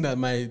 This thing that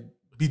might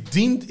be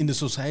deemed in the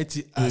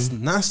society as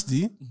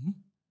nasty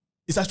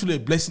is actually a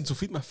blessing to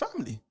feed my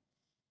family.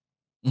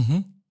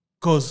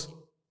 Because,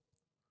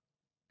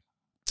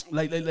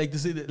 like they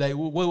say, like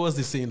what was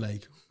they saying?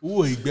 Like, the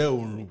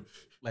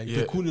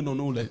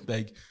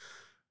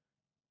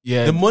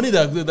money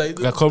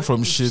that come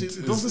from shit.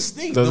 It doesn't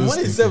stink. Doesn't The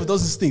money stink, itself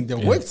doesn't stink. The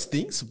work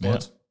stinks,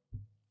 but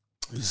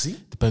Yeah. you see,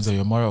 Depends on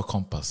your moral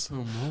compass.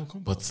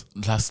 But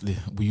lastly,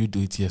 will you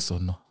do it yes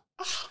or no?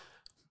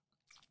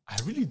 I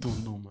really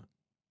don't know, man.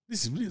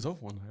 This is really a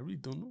tough one. I really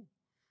don't know.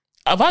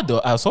 I've had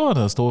someone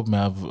has told me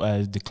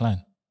I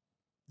declined.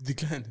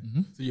 Declined.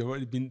 So you've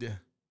already been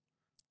there.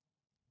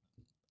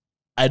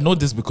 I know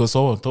this because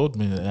someone told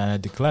me and I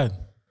declined.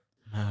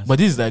 But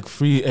this is like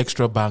free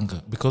extra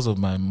banger because of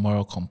my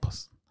moral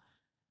compass.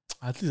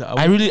 At least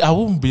I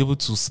won't be able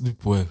to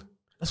sleep well.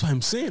 That's what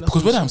I'm saying.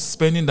 Because when I'm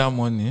spending that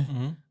money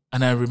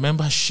and I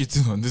remember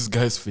shitting on this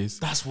guy's face.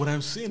 That's what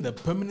I'm saying. The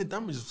permanent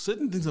damage.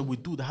 Certain things that we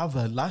do that have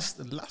a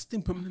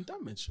lasting permanent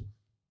damage.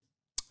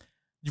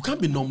 You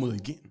can't be normal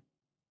again.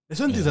 There's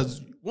certain things that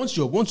once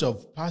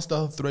you've passed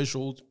that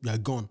threshold, you are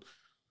gone.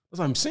 That's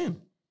what I'm saying.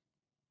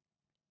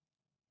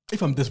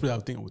 If I'm desperate, I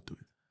think I would do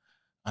it.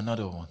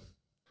 Another one.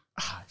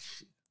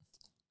 Shit.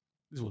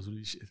 This was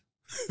really shit.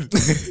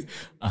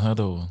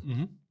 Another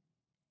one.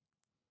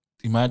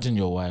 Imagine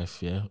your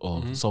wife,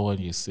 or someone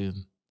you've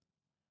seen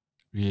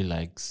really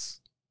likes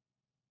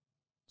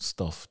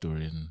stuff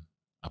during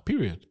a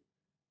period.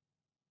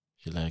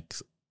 She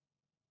likes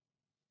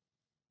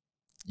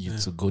you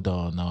to go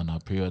down now on a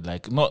period,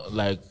 like not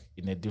like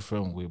in a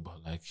different way,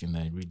 but like in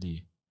a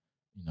really,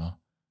 Do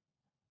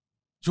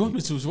you want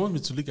me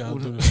to look at how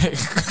doing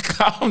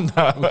calm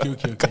down.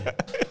 Okay.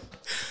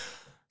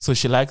 So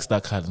she likes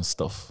that kind of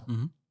stuff.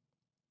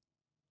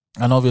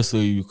 And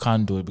obviously you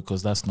can't do it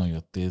because that's not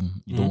your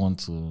thing. You don't want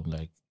to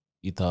like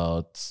eat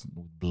out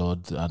with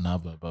blood and blah,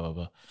 blah, blah,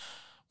 blah.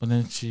 But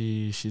then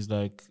she's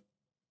like,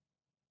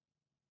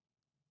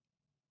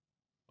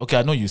 okay,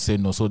 I know you say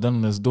no, so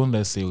then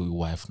let's say your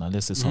wife now.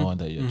 Let's say someone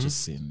that you're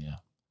just seeing,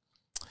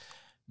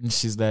 And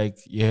she's like,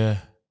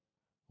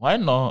 why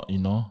not,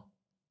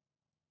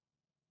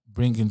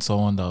 bring in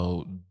someone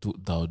that'll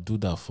do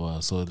that for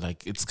her. So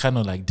like it's kind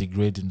of like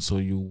degrading. So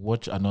you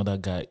watch another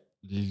guy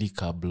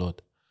lick her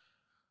blood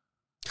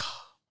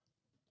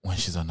when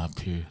she's on her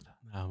period.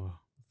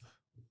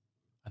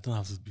 I don't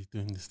have to be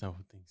doing this type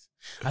of things.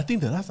 I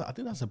think that's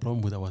a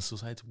problem with our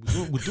society.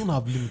 We don't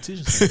have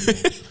limitations.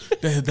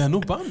 There are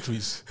no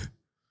boundaries.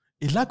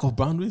 A lack of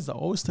boundaries, I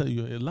always tell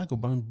you, a lack of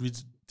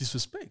boundaries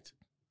disrespect.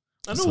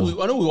 I know we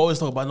always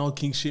talk about not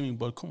king shaming,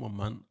 but come on,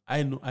 man.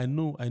 I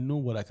know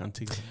what I can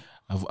take.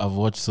 I've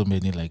watched so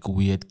many like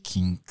weird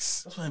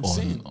kinks That's what I'm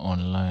saying.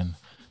 online.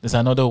 There's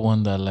another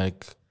one that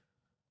like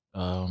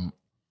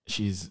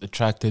she's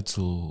attracted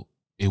to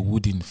a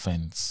wooden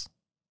fence.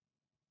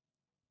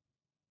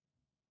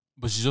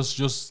 But she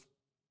just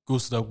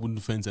goes to that wooden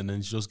fence and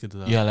then she just gets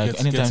that. Yeah, like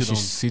anytime gets she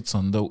sits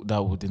on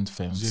that wooden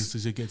fence.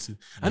 she gets it.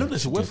 I know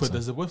there's a word for it.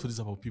 there's a word for this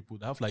type of people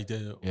that have like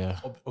the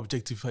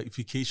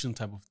objectification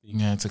type of thing.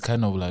 Yeah, it's a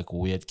kind of like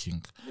weird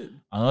kink.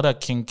 Another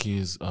kink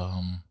is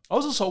I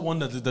also saw one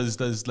that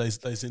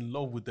is in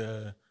love with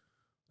the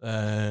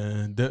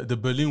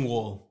Berlin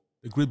Wall,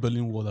 the Great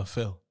Berlin Wall that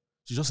fell.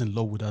 She's just in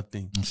love with that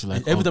thing. and she like,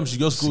 And every time she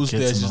just goes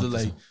there, she's just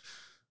enough, like,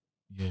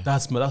 yeah.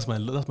 that's my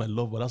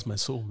love, but that's my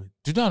soulmate.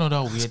 Do you know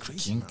another weird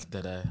crazy, kink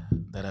that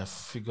I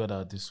figured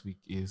out this week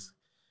is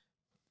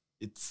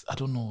I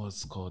don't know what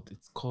it's called.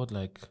 It's called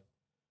like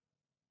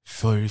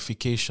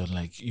furrification.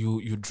 Like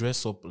you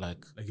dress up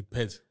like a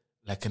pet,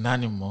 like an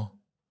animal.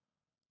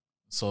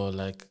 So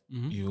like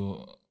Mm-hmm.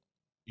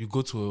 you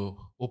go to an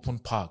open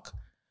park.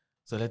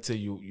 So let's say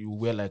you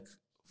wear like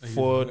Like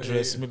four you-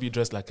 dress, maybe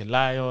dress like a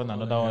lion,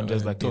 another one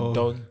dress like a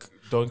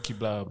donkey,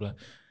 blah blah blah.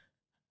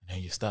 And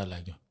then you start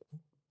like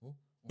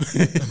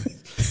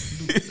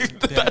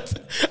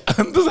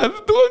and those are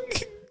the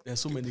donkey. There's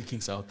so many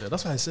kinks out there.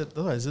 That's why I said.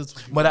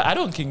 But I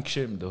don't kink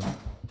shame though.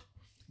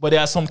 But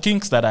there are some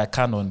kinks that I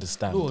can't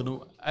understand.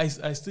 No.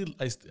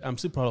 I'm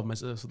still proud of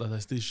myself so that I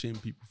still shame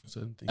people for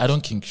certain things. I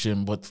don't kink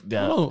shame, but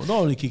there are No, not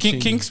only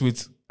kinks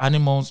with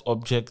animals,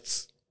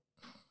 objects.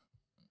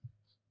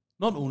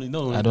 Not only.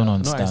 I don't that.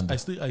 understand.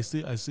 No, I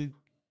still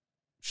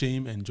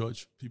shame and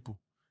judge people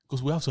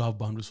because we have to have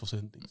boundaries for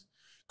certain things.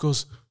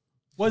 Because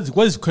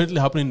what is currently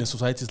happening in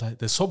society is like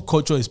the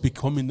subculture is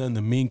becoming then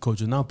the main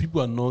culture. Now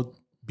people are not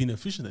being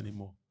efficient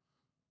anymore.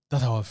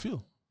 That's how I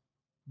feel.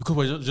 Because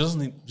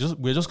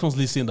we're just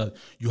constantly saying that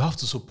you have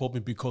to support me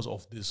because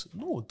of this.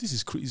 No, this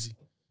is crazy.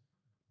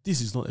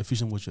 This is not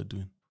efficient what you're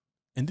doing,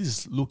 and this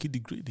is low-key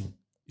degrading.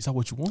 Is that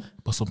what you want?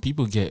 But some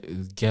people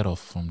get off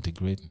from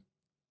degrading.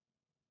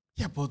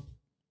 Yeah, but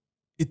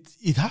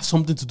it has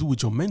something to do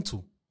with your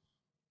mental.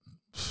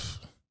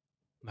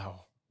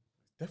 Now,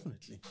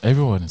 definitely.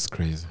 Everyone is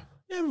crazy.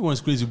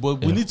 Everyone's crazy,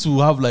 but we need to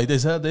have like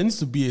there needs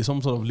to be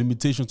some sort of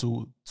limitation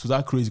to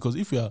that crazy. Because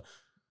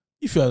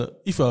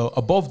if you're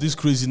above this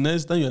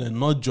craziness, then you're in a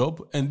nut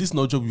job, and this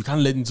nut job you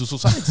can't let into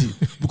society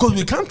because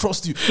we can't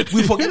trust you.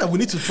 We forget that we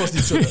need to trust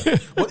each other.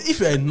 But if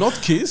you're a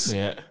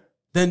nutcase,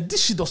 then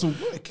this shit doesn't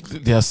work.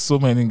 There are so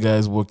many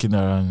guys walking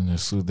around in a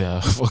suit. They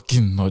are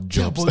fucking nut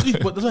jobs. Yeah,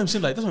 but that's what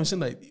I'm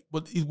saying.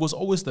 But it was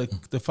always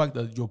like the fact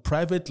that your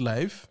private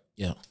life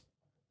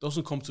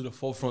doesn't come to the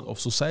forefront of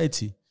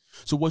society.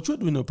 So what you're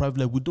doing in your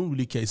private life, we don't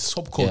really care. It's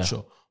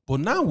subculture. Yeah.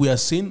 But now we are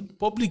saying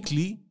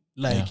publicly,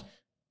 like,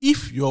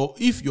 if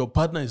your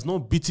partner is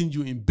not beating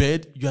you in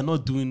bed, you are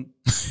not doing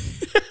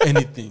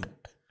anything.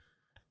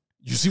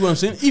 You see what I'm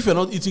saying? If you're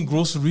not eating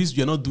groceries,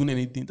 you're not doing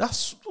anything.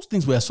 Those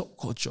things were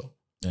subculture.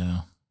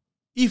 Yeah.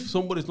 If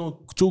somebody's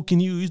not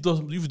choking you, if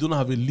you don't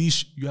have a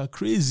leash, you are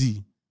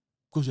crazy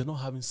because you're not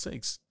having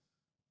sex.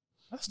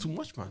 That's too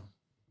much, man.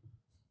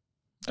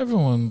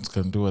 Everyone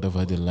can do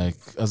whatever they like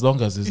as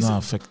long as it's not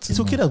affecting. It's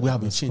okay that we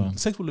have a That's change. fine.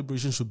 Sexual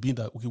liberation should be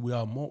that we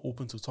are more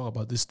open to talk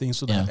about these things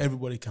so that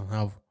everybody can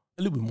have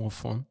a little bit more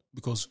fun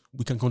because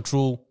we can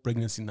control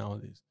pregnancy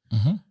nowadays.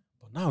 Mm-hmm.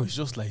 But now it's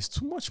just like it's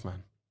too much,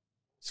 man.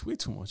 It's way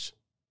too much.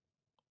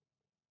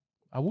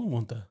 I wouldn't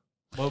want that.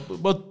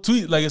 But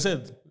like I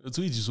said,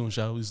 to each his own,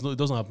 child. It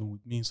doesn't happen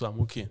with me, so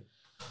I'm okay.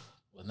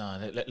 Well, now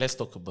let's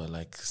talk about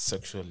like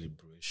sexual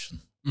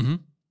liberation. Mm-hmm.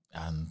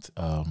 And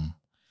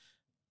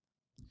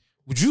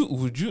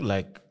would you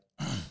like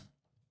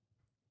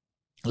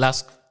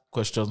last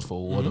questions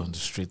for word on the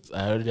street?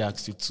 I already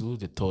asked you two.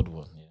 The third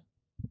one,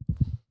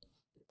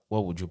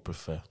 what would you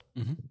prefer?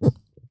 Mm-hmm.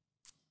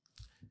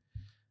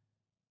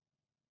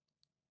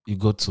 You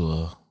go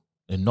to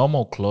a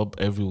normal club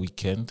every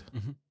weekend.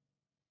 Mm-hmm.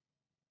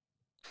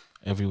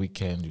 Every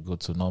weekend you go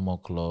to a normal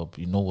club.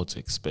 You know what to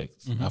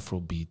expect. Mm-hmm.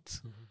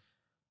 Afrobeats. Mm-hmm.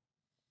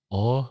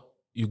 Or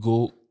you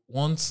go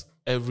once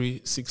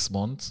every 6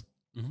 months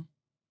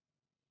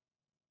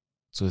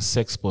to a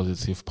sex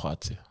positive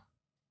party.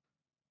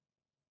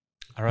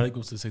 I'd rather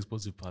go to a sex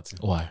positive party.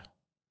 Why?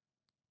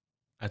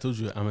 I told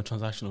you I'm a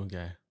transactional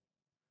guy.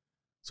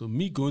 So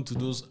me going to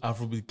those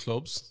Afrobeat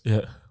clubs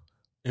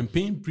and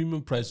paying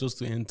premium price just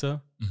to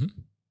enter,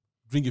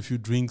 drink a few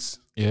drinks,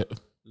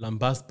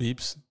 lambast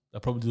babes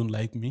that probably don't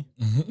like me.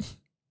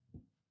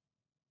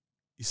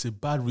 It's a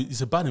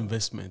bad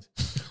investment.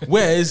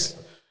 Whereas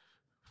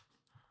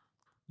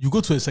you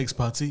go to a sex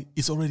party,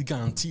 it's already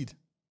guaranteed.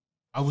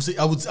 I would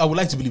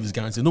like to believe it's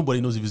guaranteed.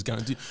 Nobody knows if it's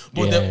guaranteed.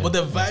 But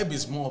the vibe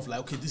is more of like,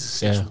 okay, this is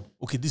sexual.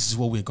 Okay, this is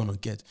what we're gonna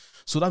get.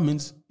 So that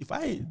means if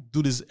I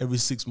do this every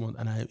 6 months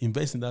and I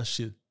invest in that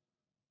shit,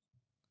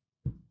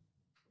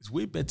 it's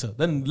way better.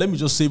 Then let me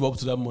just save up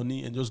to that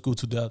money and just go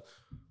to that.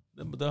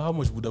 But then how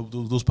much would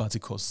those party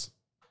cost?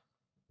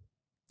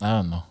 I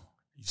don't know.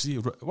 You see,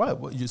 why?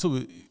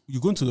 So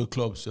you're going to the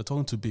clubs, you're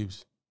talking to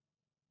babes,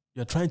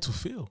 you're trying to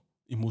fail.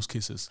 in most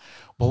cases.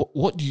 But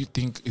what do you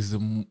think is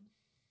the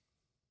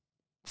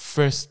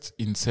first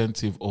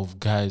incentive of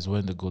guys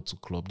when they go to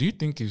club? Do you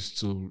think it's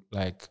to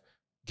like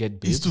get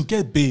babes? It's to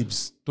get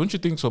babes. Don't you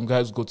think some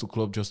guys go to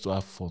club just to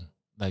have fun?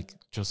 Like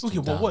just Okay,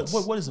 to but dance?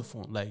 what is the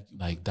fun?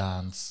 Like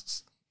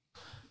dance,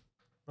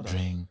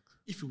 drink.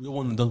 If we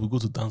want to dance, we go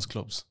to dance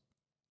clubs.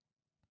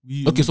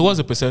 Okay, so what's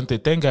the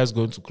percentage? 10 guys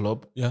going to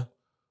club. Yeah.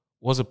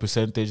 What's the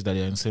percentage that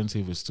their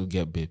incentive is to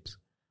get babes?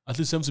 At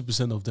least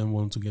 70% of them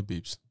want to get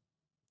babes.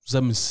 So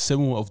that means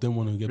 7 of them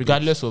want to get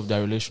regardless of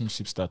their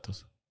relationship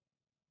status.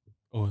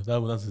 Oh,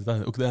 that's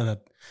okay. Then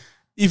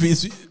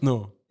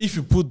if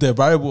you put the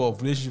variable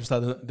of relationship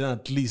status, then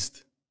at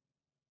least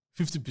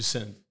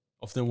 50%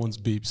 of them wants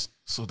babes.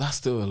 So that's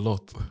still a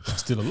lot. That's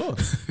still a lot.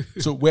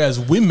 So whereas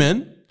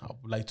women, I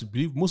would like to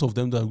believe most of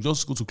them that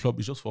just go to club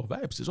is just for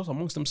vibes. It's just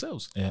amongst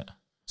themselves. Yeah.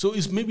 So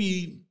it's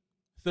maybe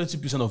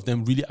 30% of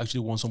them really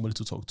actually want somebody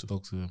to talk to.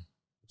 Talk to them.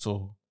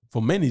 So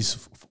for men,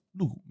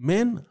 look,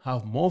 men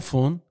have more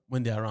fun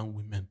when they're around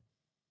women.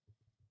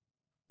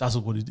 That's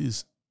what it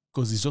is.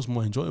 Because it's just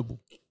more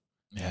enjoyable.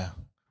 Yeah.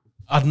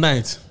 At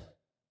night.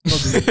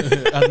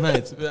 At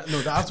night. No,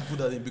 I have to put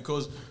that in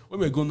because when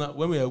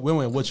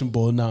we're watching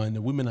ball now and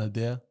the women are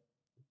there,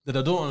 that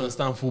I don't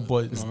understand football.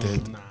 It's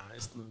dead. Nah,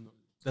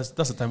 that's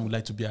the time we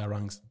like to be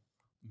around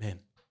men,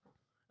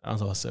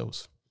 around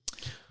ourselves.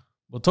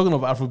 But talking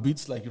of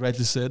Afrobeats, like you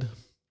rightly said,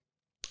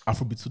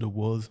 Afrobeats to the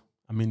world.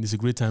 I mean, it's a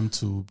great time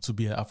to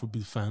be an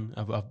Afrobeat fan.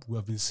 We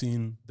have been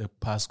seeing the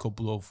past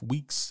couple of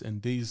weeks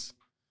and days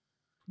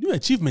new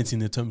achievements in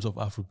the terms of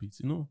Afrobeats.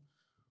 You know,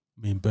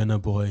 I mean,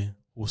 Burna Boy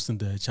hosting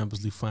the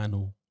Champions League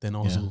final, then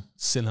also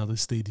selling out the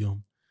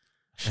stadium,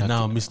 and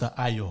now Mr.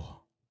 Ayo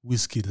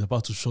Wizkid is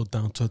about to shut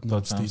down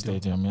Tottenham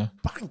Stadium. Yeah,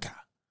 banker.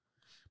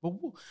 But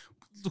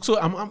so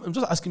I'm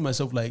just asking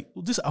myself, like,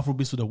 this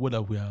Afrobeats to the world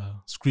that we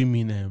are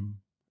screaming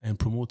and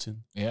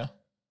promoting. Yeah.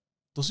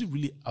 Does it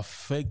really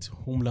affect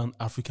homeland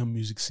African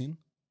music scene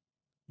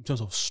in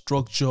terms of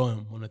structure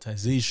and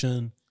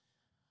monetization,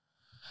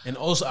 and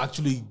also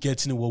actually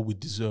getting what we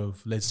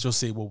deserve? Let's just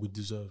say what we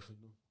deserve. You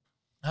know?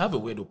 I have a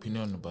weird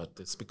opinion about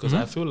this because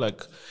I feel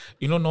like,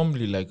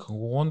 normally, like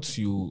once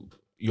you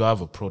have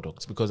a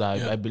product, because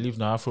I believe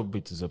now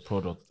Afrobeat is a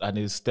product and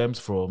it stems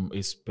from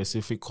a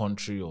specific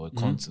country or a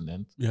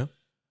continent. Yeah,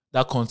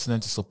 that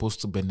continent is supposed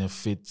to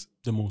benefit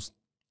the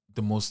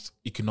most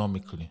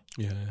economically.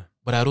 Yeah.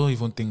 But I don't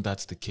even think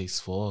that's the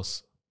case for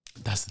us.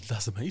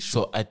 That's my issue.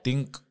 So I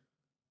think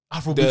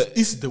Afrobeat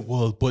is the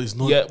world, but it's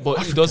not. Yeah, but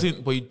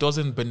African. it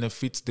doesn't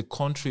benefit the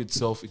country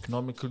itself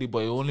economically,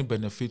 but it only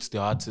benefits the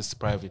artists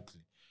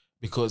privately,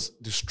 because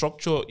the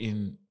structure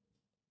in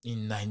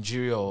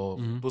Nigeria or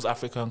those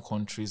African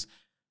countries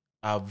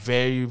are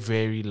very,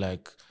 very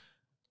like.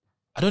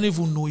 I don't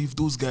even know if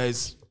those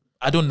guys.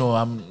 I don't know.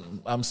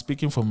 I'm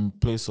speaking from a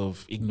place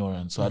of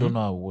ignorance, so I don't know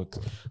how it works.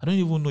 I don't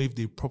even know if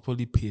they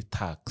properly pay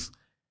tax.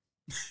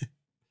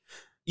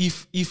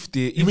 if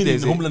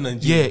there's Homeland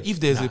Nigeria? If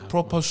there's a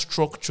proper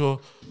structure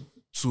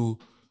to,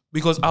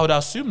 because I would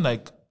assume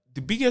like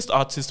the biggest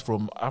artists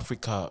from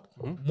Africa,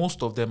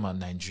 most of them are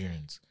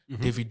Nigerians.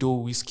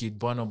 Davido, Wizkid,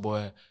 Burna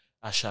Boy,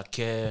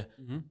 Ashake,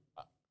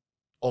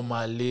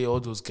 Omale, all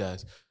those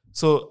guys.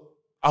 So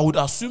I would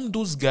assume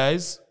those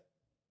guys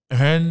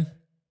earn.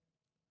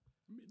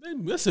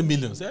 Let's say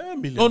millions.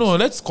 Millions. No.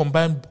 Let's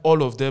combine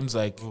all of them's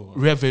like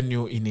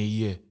revenue in a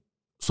year.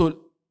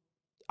 So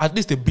at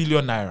least ₦1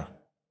 billion.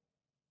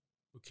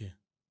 Okay.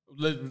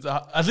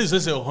 At least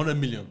let's say 100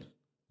 million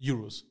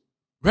euros.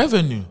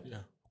 Revenue? Yeah.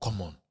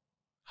 Come on.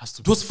 Has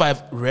to Those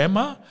five,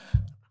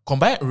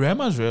 combine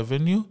Rema's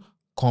revenue,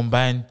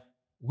 combine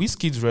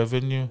Wizkid's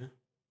revenue,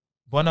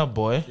 Burna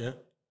Boy,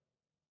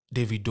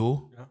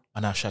 Davido,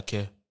 and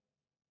Ashake.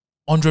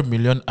 100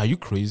 million, are you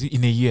crazy?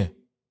 In a year?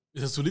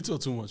 Is it too little or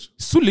too much?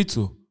 It's too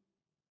little.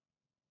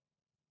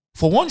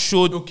 For one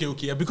show... Okay.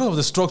 Yeah, because of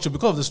the structure.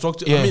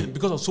 Yeah. I mean,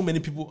 because of so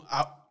many people,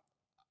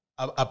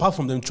 apart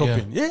from them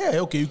chopping. Yeah,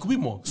 okay, it could be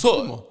more.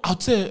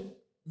 I'd say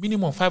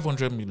minimum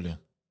 500 million.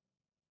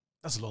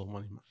 That's a lot of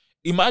money, man.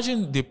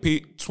 Imagine they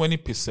pay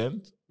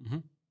 20%,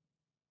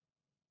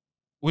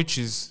 which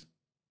is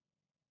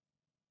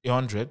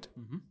 100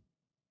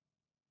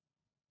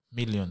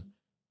 million.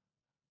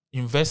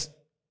 Invest,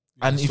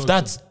 and if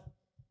that's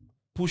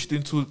pushed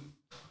into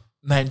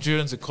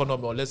Nigerians'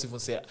 economy, or let's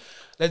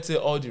say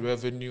all the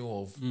revenue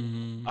of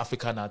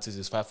African artists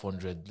is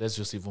 500. Let's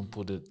just even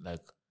put it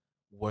like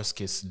worst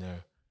case scenario.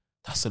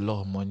 That's a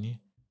lot of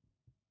money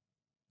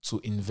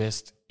to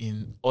invest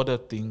in other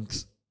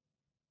things,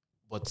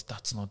 but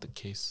that's not the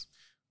case.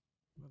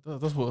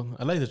 That's what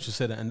I like that you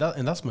said that,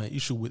 and that's my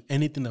issue with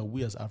anything that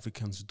we as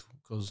Africans do,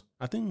 because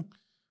I think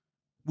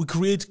we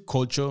create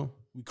culture,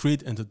 we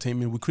create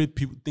entertainment, we create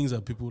things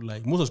that people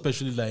like. Most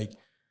especially like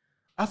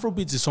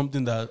Afrobeats is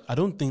something that I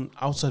don't think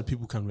outside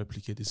people can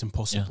replicate. It's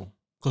impossible.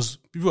 Because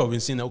people have been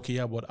saying, okay,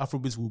 but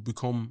Afrobeats will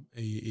become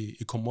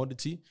a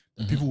commodity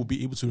that people will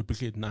be able to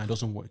replicate. Nah, it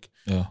doesn't work.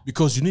 Yeah.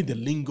 Because you need the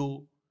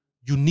lingo,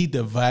 you need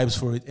the vibes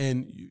for it.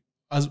 And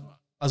as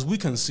as we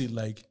can see,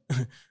 like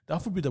the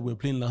Afrobeat that we were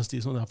playing last year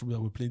is not the Afrobeat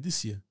that we're playing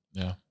this year.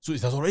 Yeah. So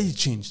it has already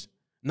changed.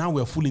 Now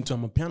we're fully into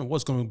Amapiano.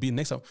 What's going to be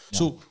next?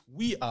 So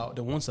we are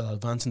the ones that are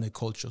advancing the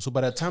culture. So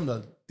by the time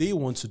that they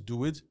want to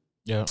do it,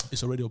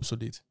 it's already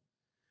obsolete.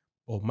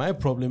 But my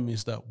problem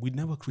is that we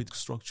never create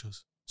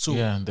structures. So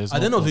at the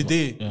end of the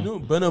day, you know,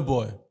 Burna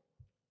Boy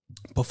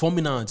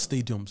performing now at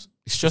stadiums.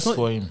 It's just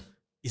for him.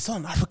 It's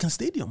not an African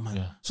stadium, man.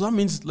 Yeah. So that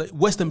means like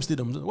West Ham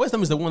Stadium. West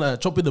Ham is the one that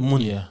chopping the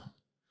money. Yeah.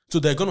 So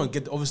they're gonna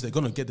get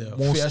their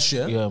fair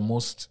share. Yeah,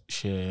 most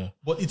share. Yeah.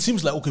 But it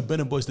seems like okay,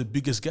 Burna Boy is the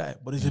biggest guy,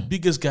 but he's the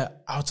biggest guy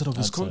outside of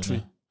his country.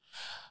 Yeah.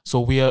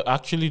 So we are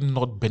actually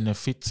not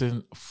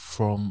benefiting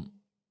from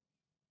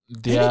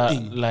their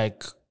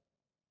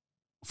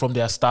from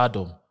their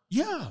stardom.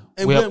 Yeah,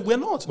 and we're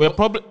not. We're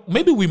probably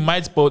maybe we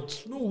might,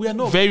 but no, we are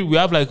not. We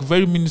have like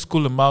very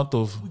minuscule amount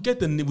of. We get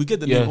the name.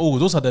 Oh,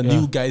 those are the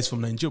new guys from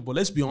Nigeria. But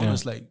let's be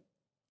honest, like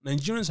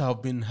Nigerians have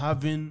been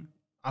having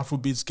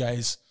Afrobeats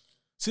guys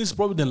since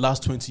probably the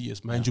last 20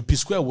 years. Mind you, P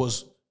Square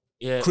was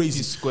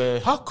crazy. P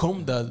Square. How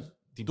come that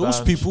those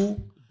people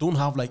don't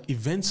have like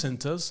event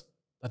centers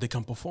that they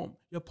can perform?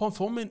 You're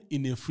performing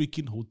in a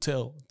freaking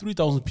hotel,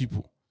 3,000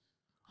 people.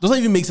 Doesn't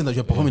even make sense that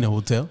you're performing in a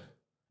hotel.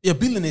 You're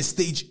building a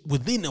stage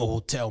within a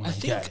hotel, my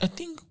guy. I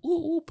think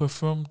who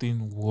performed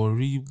in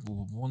Warri,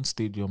 one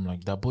stadium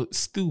like that, but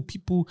still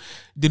people,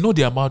 they know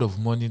the amount of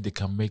money they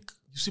can make.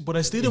 You see, but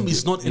a stadium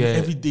is not an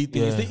everyday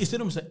thing. A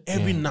stadium is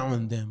every now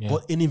and then.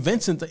 But an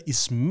event center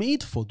is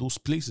made for those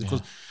places.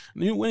 Because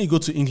when you go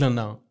to England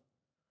now,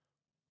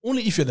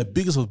 only if you're the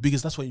biggest of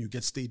biggest, that's when you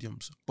get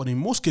stadiums. But in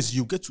most cases,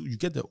 you get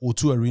the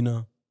O2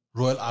 Arena,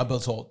 Royal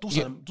Albert Hall.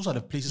 Those are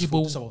the places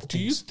for this type of things. Do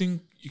you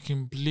think you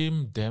can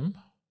blame them?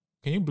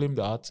 Can you blame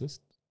the artist?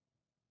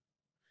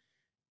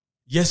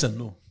 Yes and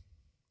no.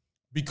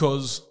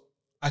 Because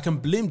I can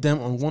blame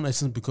them on one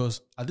essence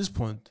because at this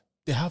point,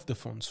 they have the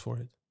funds for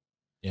it.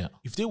 Yeah.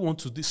 If they want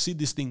to see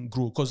this thing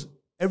grow, because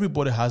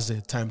everybody has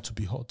their time to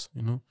be hot,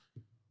 you know.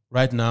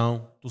 Right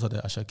now, those are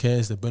the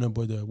Ashakes, the Burna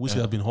Boy, the which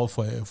have been hot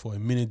for a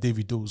minute,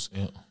 Davidos.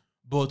 Yeah.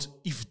 But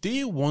if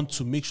they want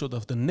to make sure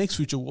that the next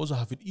future will also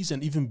have it easy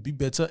and even be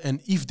better, and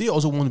if they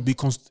also want to be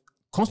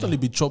constantly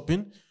be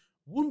chopping,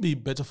 wouldn't be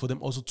better for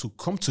them also to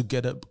come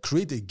together,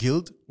 create a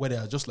guild where they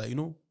are just like, you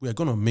know, we are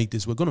going to make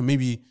this. We're going to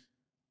maybe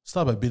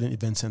start by building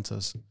event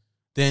centers.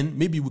 Then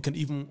maybe we can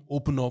even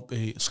open up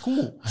a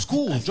school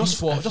just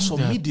for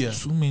media.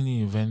 Too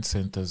many event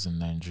centers in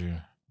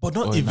Nigeria, but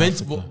not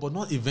events, but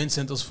not event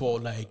centers for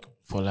like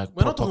we're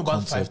not talking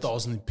about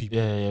 5,000 people.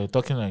 Yeah, we're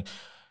talking like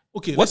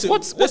okay. Let's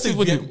say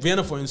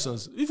Vienna, for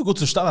instance. If you go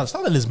to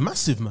Stadler is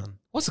massive, man.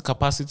 What's the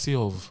capacity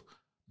of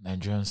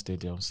Nigerian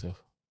stadium, sir?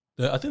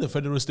 I think the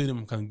Federal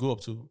Stadium can go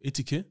up to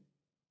 80K.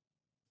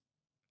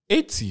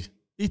 80,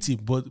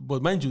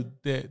 but mind you,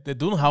 they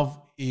don't have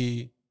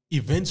a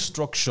event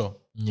structure.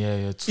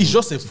 Yeah. It's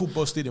just a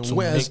football stadium. To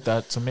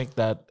make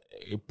that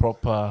a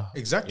proper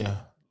exactly. Yeah,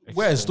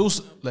 whereas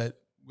those like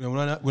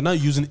we're not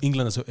using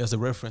England as a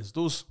reference.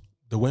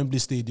 The Wembley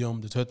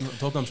Stadium, the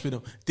Tottenham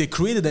Stadium, they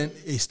created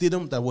a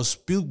stadium that was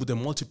built with a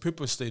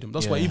multi-purpose stadium.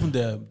 That's why even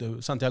the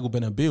Santiago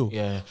Bernabeu,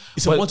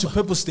 it's a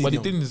multi-purpose stadium.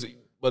 But the thing is,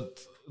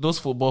 those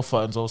football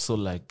fans also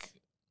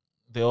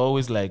they're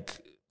always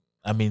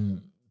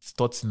it's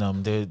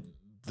Tottenham. The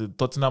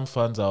Tottenham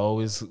fans are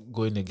always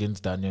going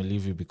against Daniel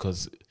Levy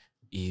because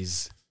he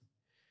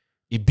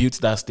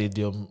built that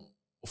stadium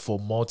for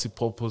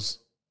multi-purpose.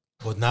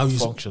 But now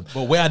function.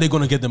 But where are they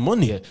going to get the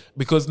money? Yeah,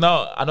 because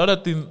now another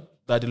thing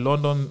that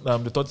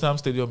the Tottenham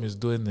Stadium is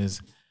doing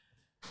is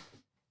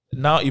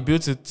now he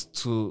built it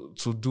to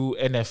do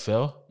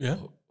NFL,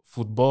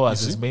 football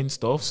as his main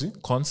stuff,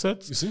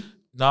 concerts. You see?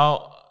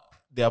 Now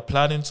they are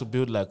planning to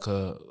build a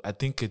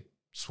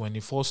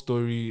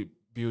 24-story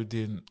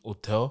building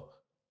hotel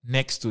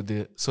next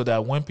to so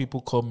that when people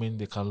come in,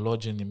 they can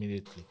lodge in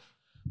immediately.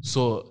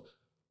 So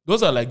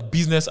those are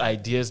business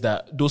ideas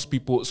that those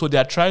people. So they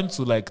are trying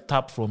to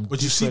tap from.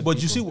 But you see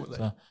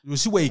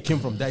where it came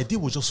from. The idea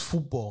was just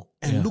football,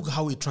 and look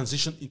how it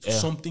transitioned into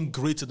something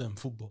greater than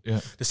football.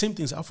 Yeah. The same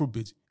thing is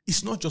Afrobeat.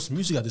 It's not just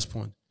music at this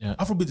point. Yeah.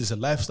 Afrobeat is a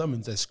lifestyle,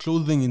 means there's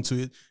clothing into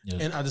it,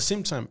 and at the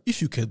same time,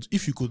 if you could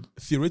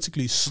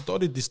theoretically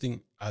study this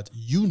thing at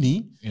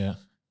uni,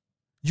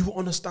 you will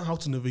understand how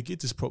to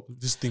navigate this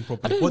thing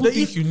properly. But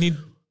if you need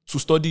to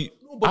study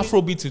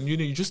Afrobeat in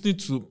uni, you just need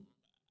to.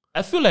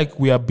 I feel like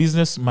we are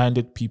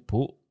business-minded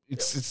people.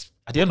 It's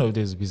at the end of the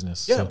day, it's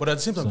business. Yeah, but at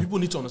the same time, people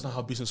need to understand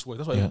how business works.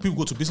 That's why people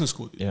go to business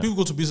school. Yeah. People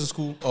go to business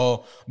school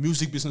or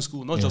music business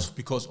school, not just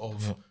because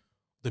of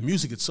the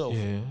music itself.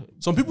 Yeah.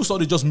 Some people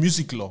study just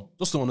music law,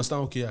 just to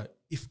understand, okay,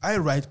 if I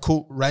write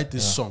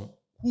this song,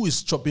 who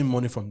is chopping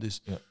money from this?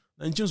 Yeah.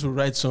 Nigerians will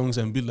write songs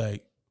and be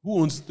like,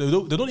 who owns? They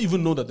don't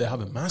even know that they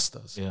have a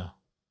master's. Yeah.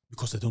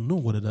 Because they don't know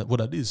what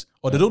that is.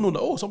 Or they don't know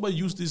that, somebody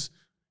used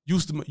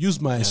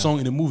my song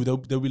in a movie.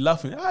 They'll be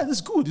laughing.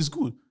 That's good. It's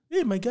good.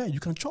 Hey, my guy, you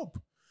can chop.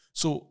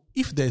 So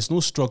if there's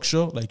no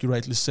structure, like you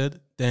rightly said,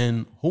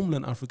 then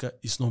Homeland Africa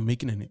is not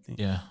making anything.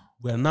 Yeah.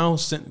 We are now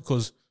sent,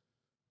 because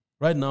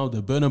right now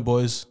the Burna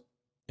Boys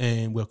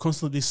and we're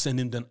constantly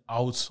sending them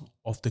out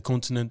of the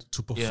continent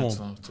to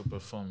perform. Yeah, to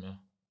perform, yeah.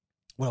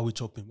 What are we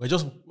chopping? We're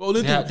just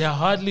They're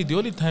hardly the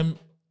only time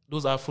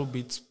those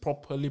Afrobeats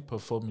properly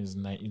perform is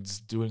it's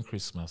during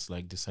Christmas,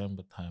 like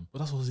December time. But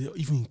that's what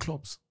even in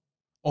clubs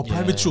or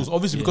private shows.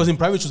 Obviously, because in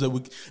private shows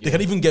they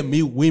can even get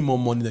way more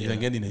money than you can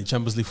get in a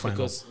Champions League final.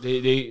 Because they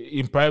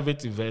in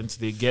private events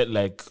they get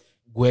like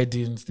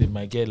weddings, they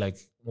might get like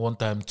one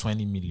time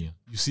 20 million.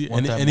 You see,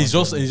 and it's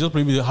just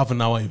maybe a half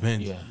an hour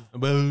event. Yeah,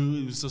 but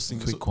it's just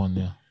quick one.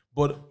 Yeah.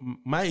 But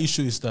my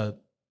issue is that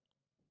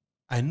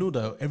I know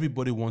that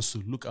everybody wants to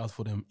look out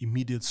for them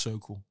immediate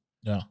circle.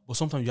 Yeah. But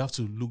sometimes you have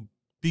to look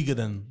bigger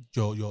than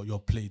your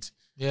plate.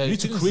 Yeah, you need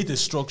to create a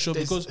structure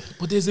because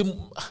there's a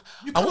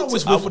you can't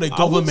always wait for the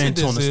government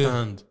to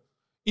understand.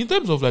 In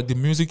terms of like the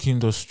music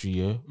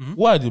industry,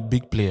 who are the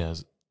big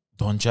players?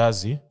 Don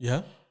Jazzy,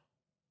 yeah,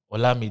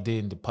 Olamide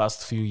in the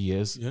past few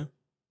years. Yeah.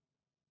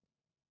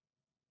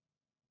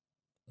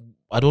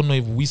 I don't know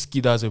if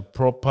Wizkid has a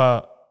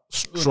proper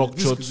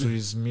structure to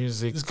his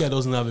music. This guy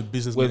doesn't have a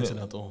business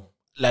mindset at all.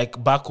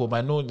 Like back home, I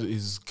know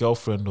his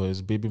girlfriend or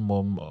his baby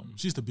mom.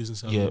 She's the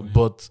business. Yeah,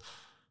 but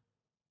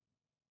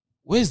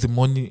where's the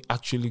money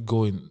actually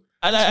going?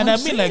 And I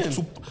mean, like,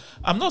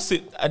 I'm not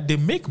saying they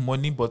make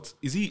money, but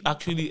is he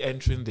actually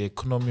entering the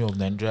economy of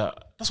Nigeria?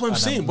 That's what I'm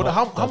saying. But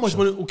how much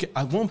money? Okay,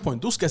 at one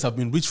point, those guys have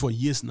been rich for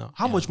years now.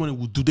 How much money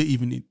do they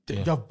even need?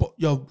 Yeah.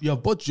 You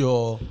have bought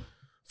your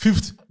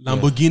 5th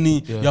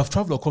Lamborghini. Yeah. You have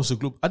traveled across the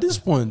globe. At this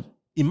point,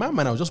 in my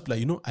mind, I was just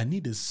like, I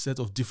need a set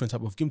of different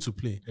type of game to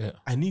play. Yeah.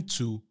 I need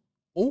to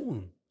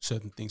own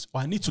certain things,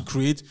 or I need to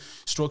create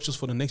structures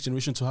for the next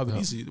generation to have it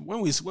easy.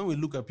 When we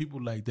look at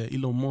people like the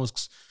Elon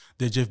Musks,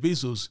 the Jeff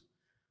Bezos,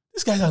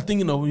 these guys are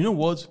thinking of, you know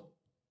what,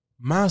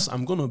 Mars.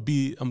 I'm gonna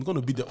be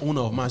the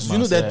owner of Mars.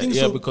 They're thinking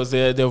so because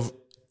I've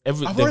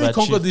already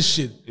conquered this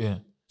shit. Yeah.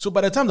 So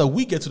by the time that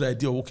we get to the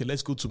idea, okay,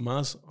 let's go to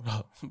Mars,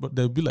 but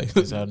they'll be like,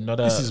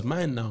 this is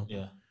mine now.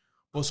 Yeah.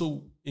 But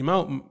so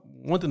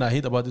one thing I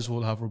hate about this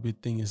whole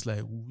Afrobeat thing is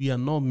like we are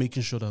not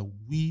making sure that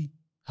we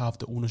have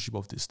the ownership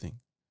of this thing.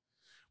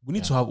 We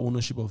need to have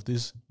ownership of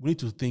this. We need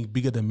to think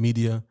bigger than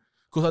media.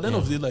 Because at the end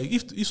of the day, like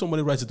if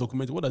somebody writes a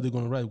documentary, what are they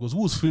going to write? Because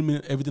who's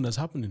filming everything that's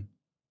happening?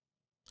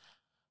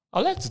 I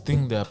like to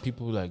think there are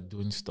people like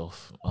doing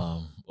stuff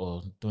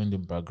or doing the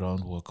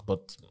background work,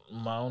 but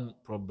my own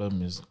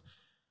problem is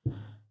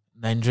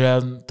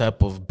Nigerian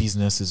type of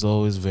business is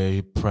always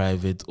very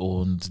private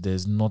owned.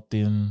 There's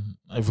nothing.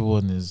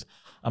 Everyone is.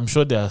 I'm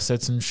sure there are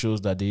certain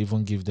shows that they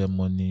even give them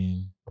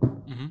money.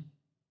 Mm-hmm.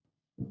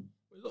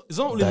 It's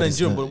not only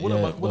Nigerian, but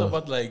what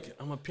about like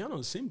Amapiano?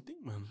 The same thing,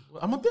 man.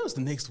 Amapiano is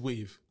the next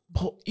wave.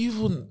 But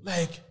even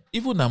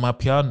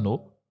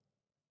Amapiano,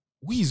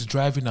 who is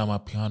driving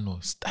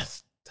Amapiano?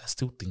 I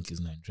still think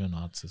is Nigerian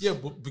artists. Yeah,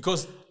 but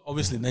because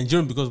obviously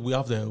Nigerian, because we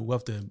have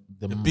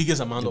the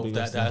biggest amount of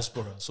that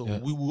diaspora, so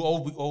we will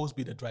always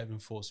be the driving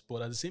force.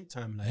 But at the same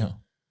time, like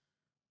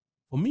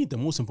for me, the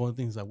most important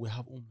thing is that we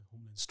have homeland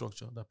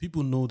structure. That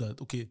people know that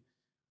okay,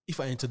 if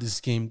I enter this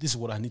game, this is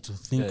what I need to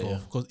think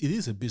of because it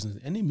is a business.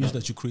 Any music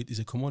that you create is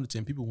a commodity,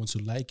 and people want to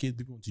like it,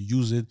 people want to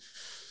use it,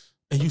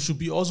 and you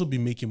should also be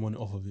making money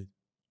off of it.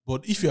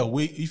 But if you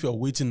are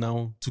waiting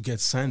now to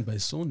get signed by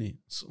Sony,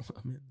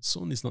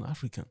 Sony is not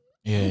African.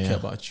 I don't care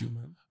about you,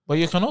 man. But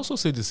you can also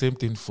say the same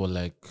thing for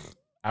like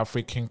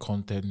African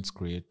content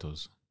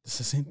creators. It's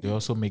the same thing. They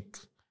also make.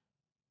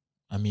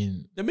 I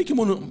mean, they're making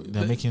money.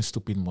 They're making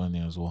stupid money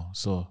as well.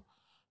 So,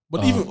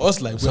 but even us,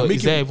 like, so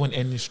is there even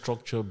any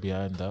structure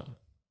behind that?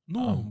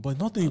 No, but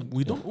nothing.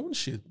 We don't own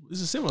shit.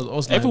 It's the same as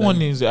us.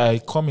 Everyone is. I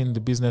come in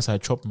the business. I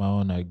chop my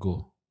own. I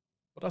go.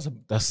 But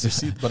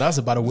that's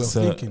a better way of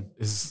thinking.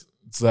 It's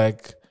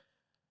like.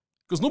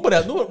 Because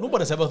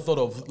nobody's ever thought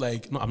of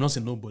like, no, I'm not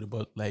saying nobody,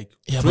 but like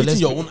creating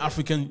your own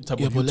African type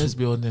of YouTube. But let's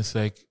be honest,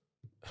 like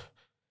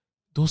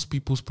those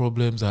people's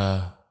problems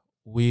are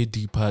way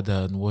deeper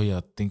than what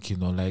you're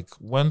thinking. Or like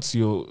once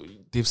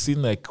they've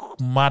seen like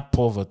mad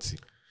poverty.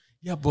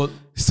 Yeah, but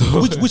so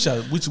which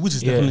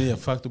is definitely a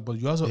factor. But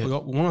you also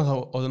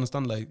want to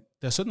understand like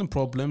there are certain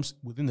problems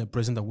within the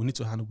present that we need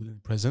to handle within the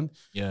present.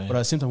 Yeah. But at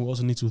the same time, we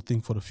also need to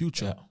think for the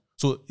future. Yeah.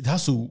 So it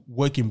has to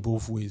work in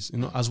both ways.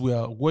 As we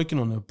are working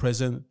on the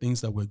present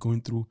things that we're going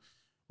through,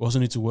 we also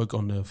need to work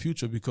on the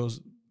future because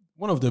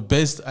one of the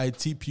best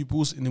IT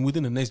pupils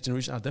within the next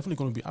generation are definitely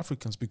going to be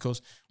Africans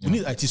because we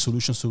need IT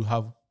solutions to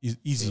have it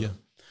easier. Yeah.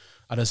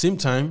 At the same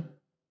time,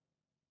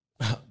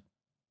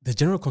 the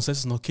general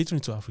consensus is not catering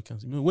to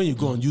Africans. When you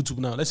go on YouTube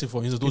now, let's say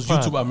for instance, those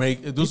people are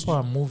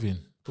moving.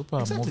 People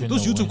are moving.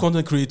 Those YouTube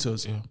content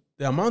creators. Yeah.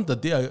 The amount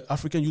that they are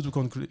African YouTube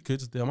content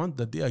creators, the amount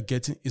that they are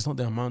getting is not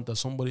the amount that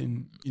somebody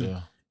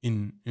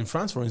in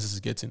France, for instance, is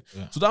getting.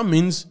 Yeah. So that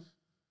means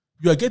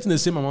you are getting the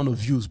same amount of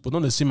views, but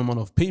not the same amount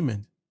of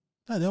payment.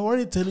 They're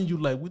already telling you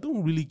like we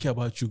don't really care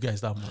about you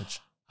guys that much.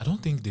 I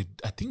think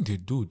they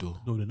do though.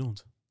 No, they don't.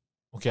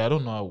 Okay, I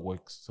don't know how it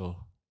works. So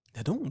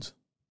they don't.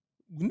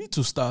 We need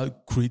to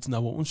start creating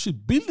our own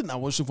shit, building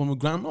our shit from the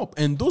ground up,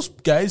 and those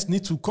guys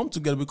need to come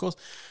together because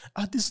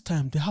at this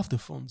time they have the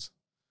funds.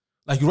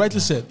 Like you rightly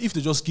said, if they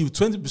just give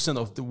 20%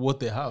 of what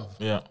they have,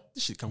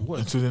 this shit can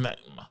work. Into the night.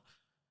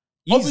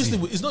 Obviously,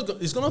 it's not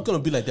going to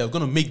be like they're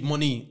going to make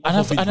money. And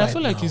I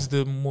feel like it's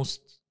the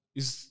most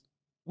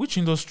which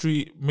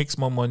industry makes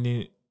more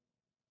money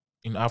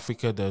in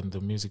Africa than the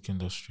music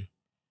industry?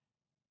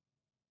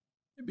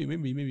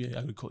 Maybe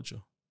agriculture.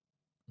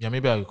 Yeah,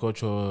 maybe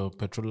agriculture,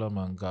 petroleum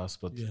and gas,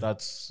 but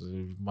that's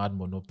a mad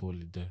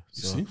monopoly there.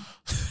 So, you see?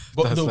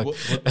 But no, like,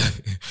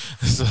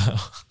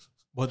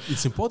 but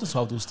it's important to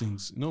have those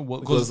things,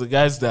 because the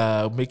guys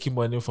that are making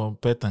money from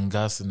pet and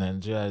gas in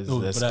Nigeria is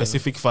a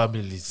specific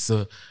family.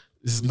 So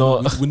it's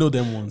we know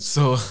them ones.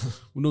 So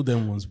we know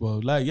them ones.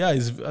 But like, I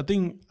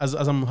think as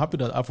I'm happy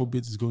that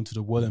Afrobeats is going to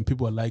the world and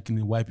people are liking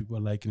it, white people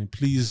are liking it.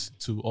 Please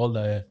to all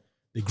the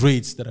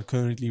greats that are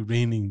currently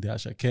reigning, the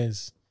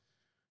Ashakes,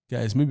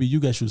 guys, maybe you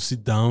guys should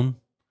sit down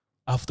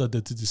after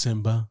 30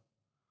 December.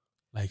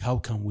 Like, how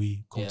can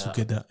we come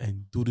together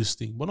and do this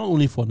thing? But not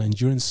only for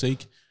Nigerians'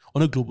 sake,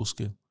 on a global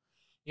scale.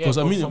 Because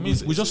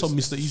we just saw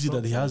Mr. Easy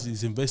that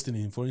he's investing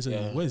in, for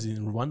instance, where is he,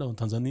 in Rwanda or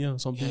Tanzania or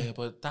something? Yeah,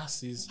 but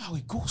that's how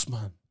it goes,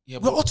 man. Yeah,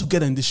 we're all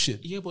together in this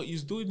shit. Yeah, but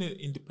he's doing it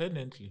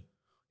independently.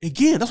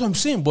 Again, that's what I'm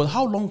saying. But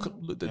how long?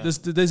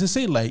 There's a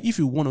saying like, if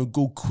you want to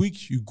go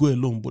quick, you go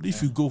alone. But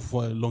if you go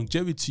for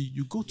longevity,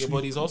 you go to. Yeah,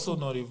 but he's also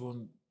not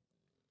even.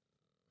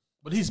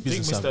 But he's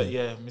business savvy.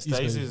 Mr.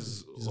 Easy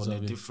is on a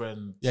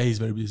different. Yeah, he's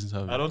very business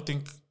savvy. I don't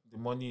think the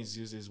money he's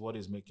used is what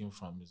he's making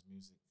from his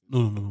music.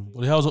 No.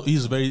 But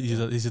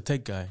he's a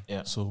tech guy.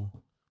 Yeah. So,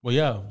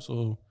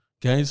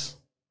 guys,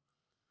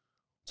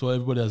 so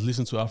everybody that's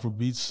listened to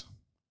Afrobeats,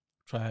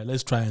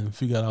 let's try and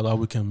figure out how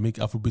we can make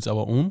Afrobeats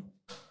our own,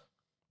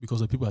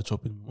 because the people are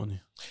chopping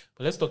money.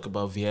 But let's talk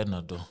about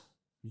Vienna, though.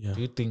 Yeah.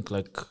 Do you think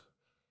we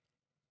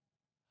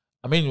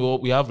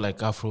have like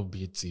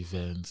Afrobeats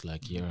events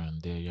like here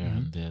and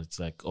there. It's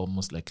like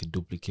almost like a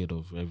duplicate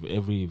of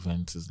every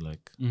event is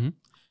like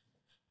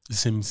the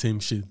same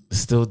shit.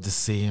 Still the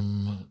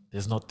same.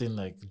 There's nothing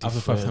like different. After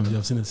 5 times, you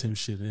have seen the same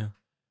shit. Yeah.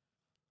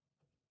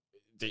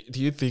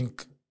 Do you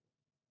think?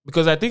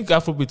 Because I think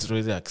Afrobeats is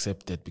already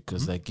accepted.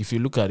 Because like if you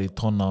look at the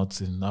turnouts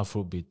in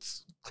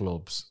Afrobeats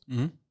clubs,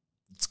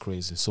 it's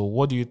crazy. So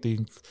what do you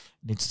think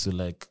needs to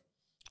like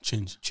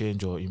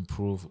change or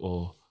improve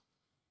or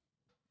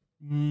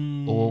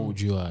what would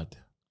you add?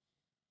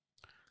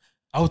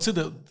 I would say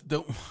that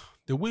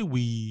the way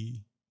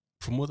we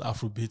promote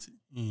Afrobeat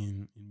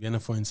in Vienna,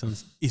 for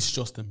instance, it's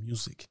just the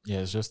music. Yeah,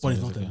 it's just. But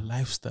it's not the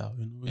lifestyle.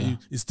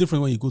 It's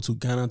different when you go to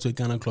Ghana, to a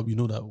Ghana club. You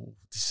know that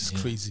this is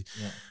crazy.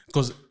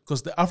 Because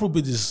the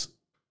Afrobeat is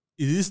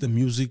the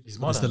music, it's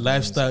the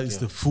lifestyle, it's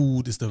the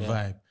food, it's the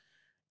vibe.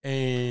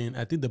 And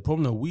I think the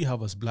problem that we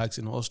have as blacks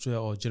in Austria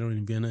or generally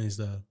in Vienna is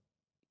that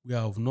we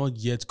have not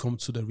yet come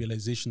to the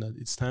realization that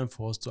it's time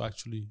for us to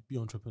actually be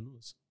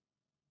entrepreneurs.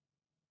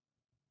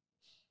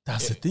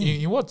 That's the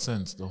thing. In what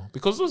sense, though?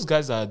 Because those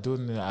guys are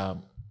doing,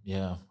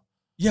 yeah,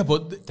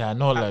 but they are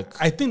not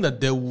I think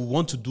that they will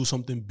want to do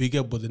something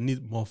bigger, but they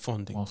need more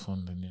funding.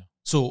 Yeah.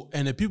 So,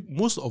 and the people,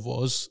 most of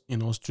us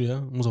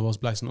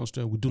blacks in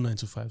Austria, we do 9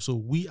 to 5. So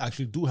we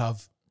actually do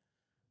have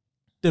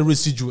the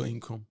residual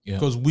income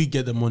because we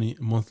get the money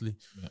monthly.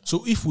 Yeah.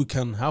 So if we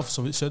can have a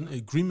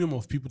gremium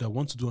of people that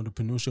want to do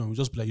entrepreneurship, and we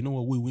just be like, you know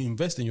what, we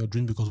invest in your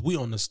dream because we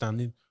understand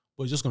it,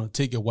 but it's just gonna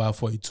take a while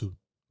for it to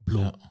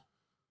blow. Yeah.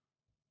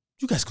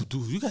 You guys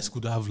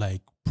could have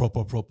like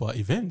proper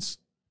events.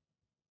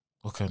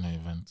 What kind of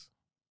events?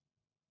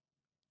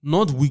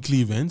 Not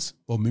weekly events,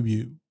 but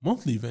maybe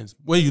monthly events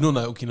where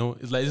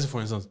it's like this. For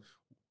instance,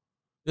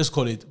 let's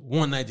call it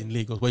one night in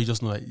Lagos where you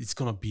just know that it's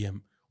gonna be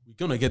we're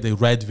gonna get the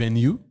right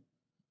venue.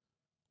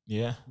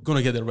 Yeah, we're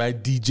gonna get the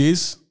right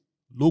DJs,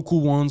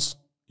 local ones,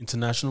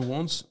 international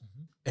ones,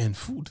 and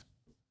food.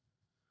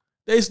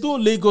 There is no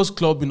Lagos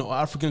club,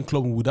 African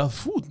club without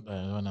food. I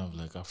don't have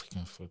like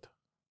African food.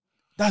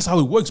 That's how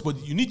it works.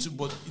 But you need to.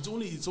 But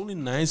it's only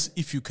nice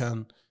if you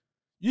can.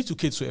 You need to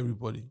cater to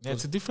everybody. Yeah,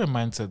 it's a different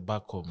mindset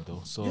back home,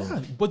 though. So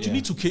you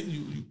need to cater.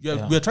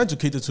 We are trying to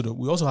cater to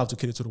we also have to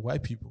cater to the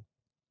white people,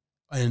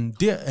 and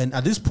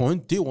at this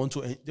point they want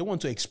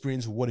to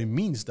experience what it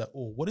means that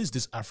what is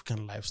this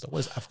African lifestyle? What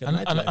is African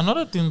nightlife? And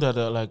another thing that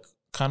like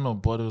kind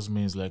of bothers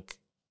me is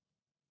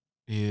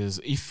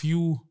if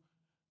you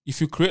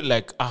create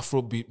like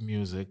Afrobeat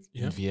music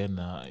in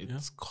Vienna,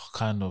 it's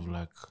kind of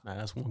like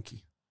that's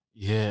wonky.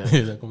 Yeah,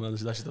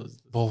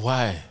 but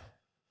why?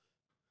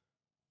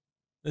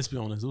 Let's be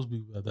honest, those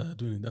people that are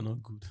doing it, they're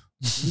not good.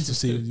 You need to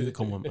say,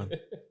 come on, man.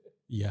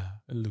 Yeah,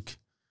 look.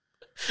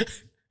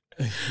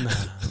 Nah,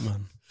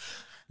 man.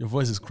 Your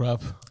voice is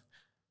crap.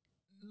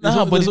 There's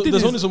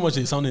only so much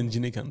a sound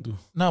engineer can do.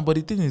 Nah, but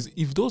the thing is,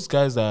 if those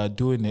guys are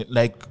doing it,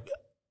 like,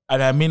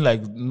 and I mean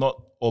like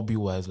not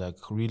hobby-wise, like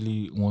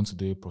really want to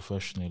do it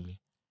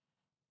professionally,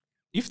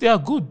 if they are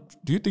good,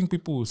 do you think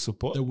people will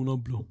support? They will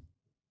not blow.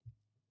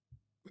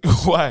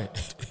 Why?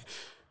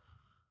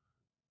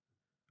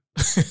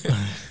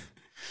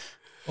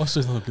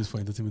 Austria is not a place for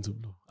entertainment to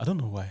blow. I don't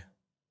know why.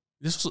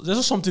 There's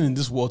just something in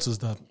these waters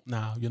that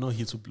you're not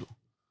here to blow.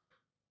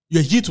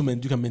 You're here to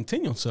you can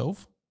maintain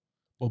yourself,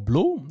 but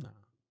blow. Nah.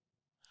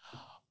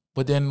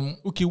 But then,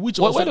 Okay, which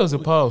where also, does the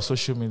power of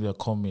social media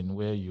come in?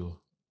 Where you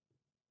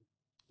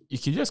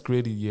can just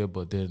create it here,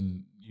 but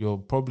then you're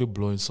probably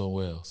blowing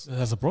somewhere else.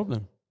 that's a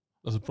problem.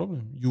 That's a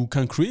problem. You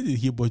can create it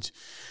here, but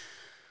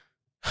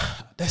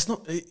that's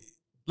not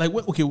like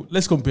what. Okay,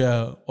 let's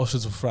compare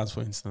Austria to France,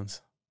 for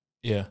instance.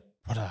 Yeah.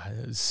 Brother,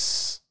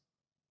 it's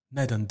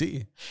night and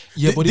day.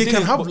 Yeah, they, but the they thing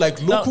can is- have but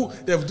like now- local.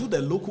 They do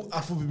the local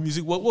Afrobeat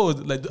music. What was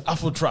it? Like the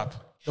Afro trap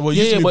that was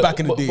Yeah, used to be but, back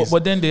in the but, days.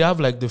 but then they have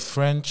like the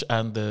French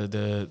and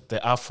the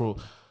Afro.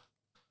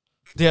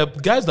 There are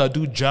guys that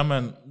do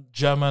German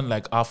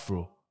like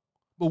Afro.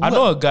 But I who-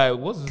 know a guy.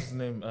 What's his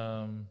name?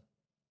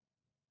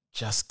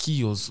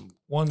 Jaskios.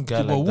 One guy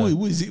okay, but like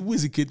that. who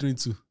is he catering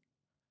to?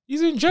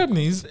 He's in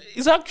Germany.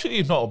 He's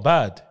actually not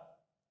bad.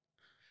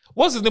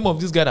 What's the name of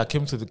this guy that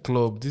came to the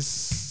club?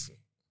 This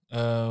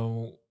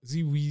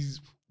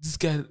this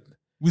guy.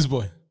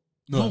 Wizboy.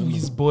 No,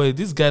 his boy.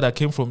 This guy that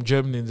came from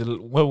Germany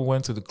when we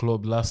went to the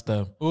club last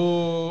time.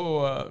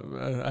 Oh,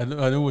 I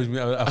know what you mean.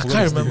 I I forgot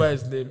can't his remember name.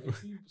 his name.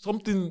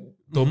 Something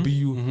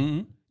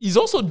W. He's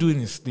also doing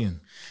his thing.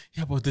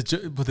 Yeah, but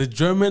the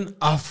German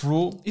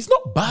Afro, It's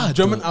not bad.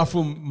 German though.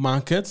 Afro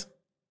market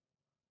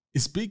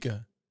is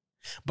bigger.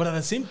 But at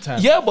the same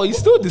time, Yeah, but it's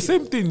still the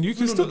same thing. You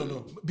can still.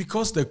 no.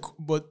 Because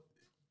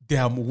they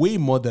are way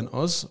more than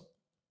us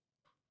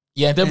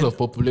Yeah, in terms of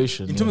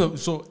population. in yeah. terms of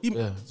so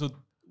Yeah.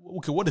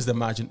 okay, what is the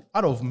margin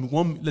out of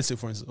one? Let's say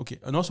for instance, okay,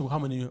 and also how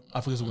many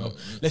Africans we have?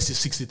 Let's say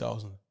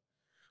 60,000.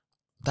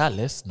 That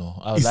less, no.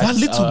 I would Is that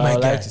little, I my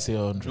would guy? like to say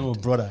 100. No,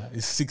 brother,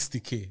 it's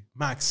 60K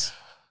max.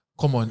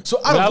 Come on. So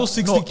out We of have- those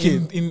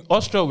 60K, in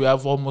Austria, we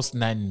have almost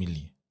 9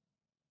 million.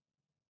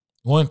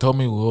 You want to tell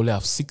me we only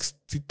have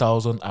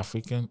 60,000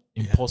 African?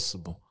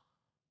 Impossible.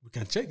 we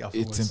can check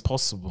afterwards. It's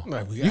impossible.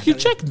 Right, You can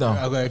check now.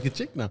 I can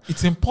check now.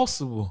 It's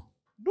impossible.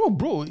 No,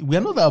 bro, we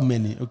are not that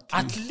many. Okay.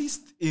 At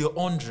least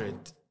 100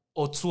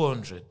 or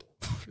 200.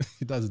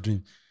 That's a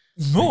dream.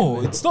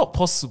 No, it's not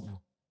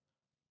possible.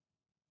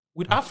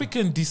 With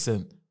African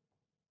descent,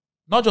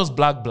 not just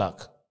black.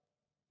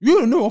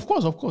 You know, of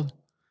course.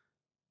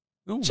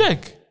 No.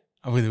 Check.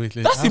 Wait.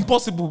 That's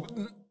impossible.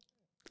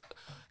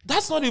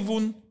 That's not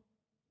even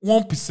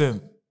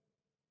 1%.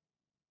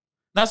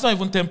 That's not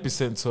even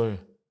 10%, sorry.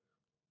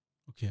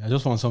 Okay, I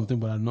just found something,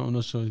 but I'm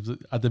not sure.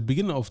 At the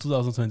beginning of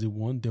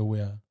 2021, there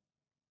were,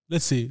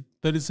 let's say,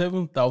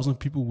 37,000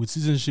 people with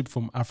citizenship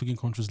from African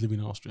countries living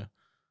in Austria.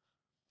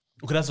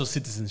 Okay, that's just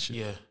citizenship.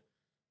 Yeah.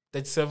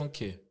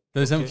 37K.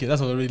 37K,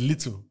 that's already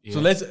little. Yeah. So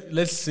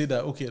let's say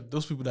that, okay,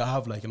 those people that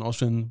have like an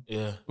Austrian,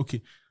 Yeah.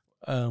 okay,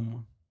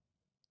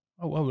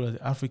 what would I say?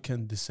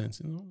 African descent?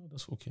 You know,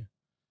 that's okay.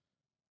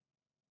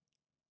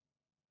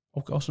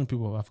 Okay, Austrian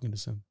people of African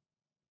descent.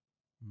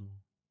 No,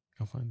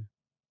 can't find it.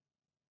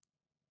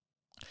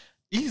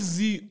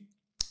 Easy.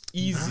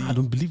 Nah, I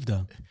don't believe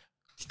that.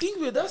 You think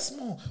we're that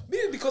small?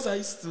 Maybe because I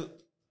used to.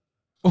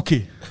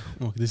 Okay,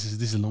 this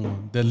is a long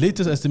one. The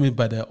latest estimate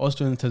by the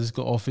Austrian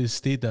Statistical Office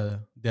state that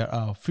there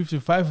are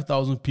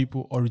 55,000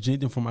 people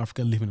originating from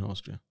Africa living in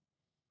Austria.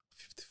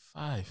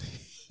 55.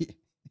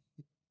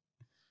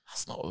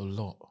 That's not a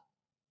lot.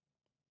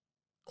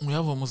 We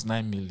have almost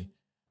 9 million.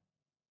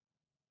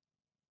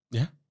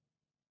 Yeah.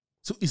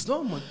 So it's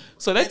not much.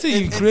 So let's say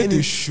you create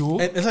a show.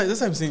 And that's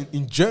what I'm saying.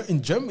 In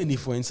Germany,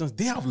 for instance,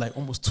 they have like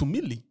almost 2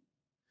 million.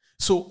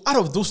 So out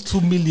of those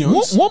 2 million,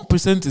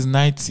 1% is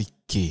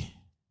 90K.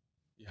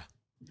 Yeah.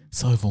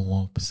 It's not even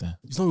 1%.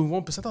 It's not even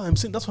 1%. That's what I'm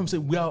saying. That's what I'm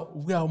saying. We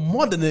are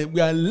more than we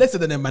are lesser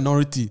than a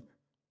minority.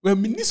 We're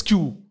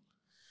minuscule.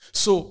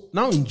 So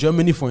now in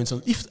Germany, for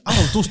instance, if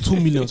out of those 2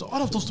 million,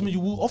 you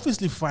will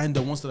obviously find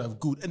the ones that are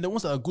good, and the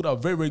ones that are good are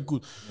very, very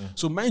good. Yeah.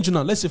 So mind you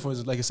now, let's say for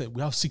instance, like I said,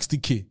 we have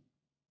 60K.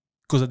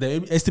 Because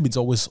the estimate is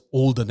always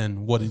older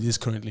than what it is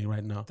currently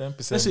right now.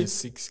 10% Let's say, is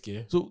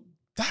 6K. So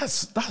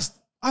that's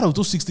out of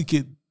those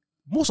 60K,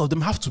 most of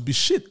them have to be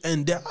shit,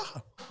 and there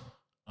are.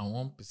 And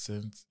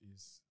 1%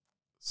 is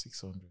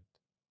 600.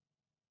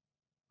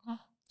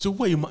 So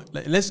who are you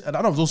like?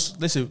 Out of those,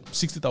 let's say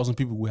 60,000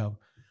 people we have,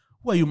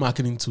 who are you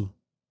marketing to?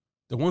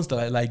 The ones that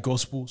are like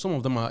gospel. Some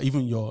of them are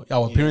even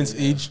our parents'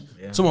 age.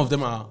 Yeah. Some of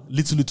them are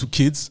little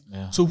kids.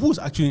 Yeah. So which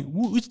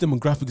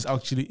demographic is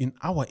actually in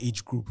our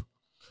age group?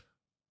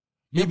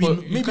 Maybe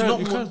not.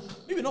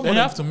 Then you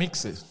have to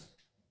mix it.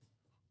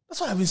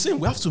 That's what I've been saying.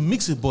 We have to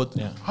mix it, but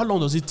how long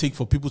does it take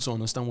for people to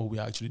understand what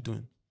we're actually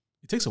doing?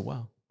 It takes a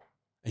while,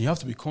 and you have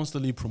to be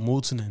constantly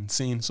promoting and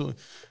saying. So,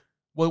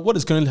 what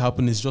is currently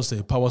happening is just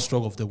a power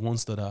struggle of the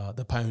ones that are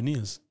the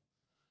pioneers,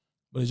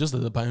 but it's just that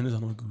the pioneers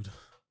are not good.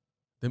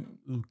 Then,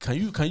 can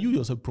you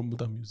yourself promote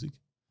that music?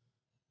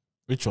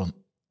 Which one?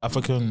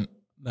 African,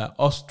 like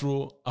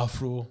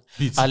Afro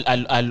beats.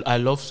 I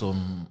love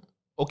some.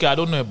 Okay, I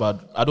don't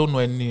know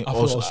any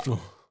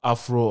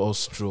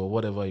Afro-Austro,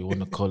 whatever you want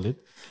to call it.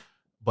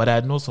 But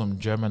I know some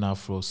German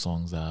Afro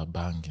songs that are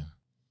banging.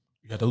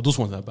 Yeah, those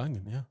ones are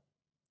banging, yeah.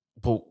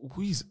 But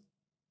who is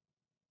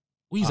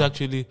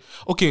actually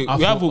okay?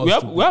 We have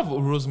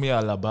Rosemary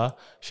Alaba.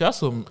 She has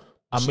some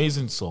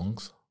amazing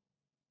songs.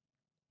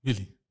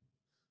 Really?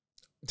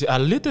 Our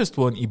latest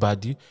one,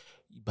 Ibadi,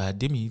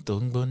 Ibadimi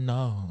don't go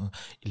now.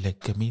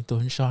 Ilekemi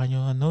don't shine.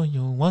 I know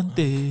you want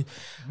it.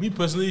 Me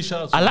personally,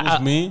 shout out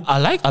to me. I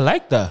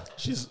like that.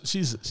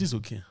 She's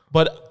okay.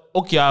 But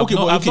okay,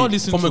 I've not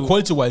listened from to a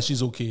quality wise,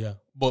 she's okay, yeah.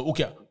 But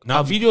okay,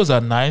 her videos are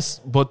nice,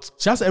 but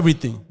she has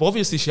everything. But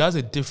obviously, she has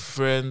a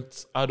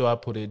different. How do I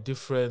put it?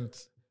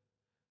 Different.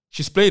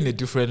 She's playing a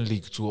different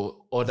league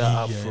to other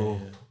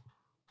African.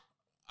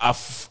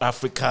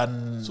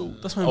 So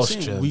that's what I'm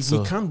saying. We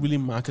can't really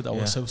market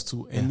ourselves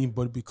to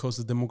anybody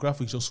because the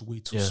demographic is just way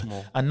too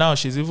small. And now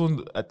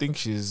I think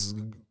she's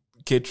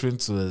catering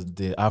to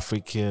the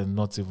African,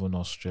 not even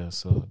Austria.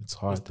 So it's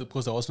hard.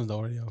 Because the Austrians are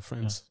already our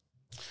friends.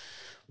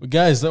 But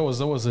guys, that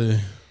was a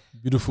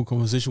beautiful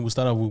conversation. We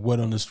started with Word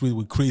on the Street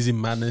with crazy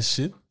madness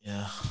shit.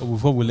 Yeah. But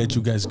before we let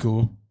you guys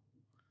go,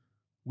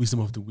 wisdom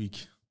of the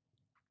week.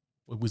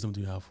 What wisdom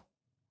do you have?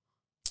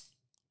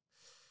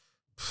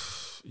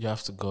 You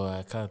have to go.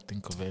 I can't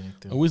think of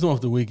anything. A wisdom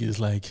of the week is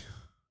like,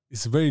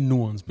 it's very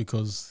nuanced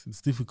because it's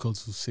difficult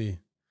to say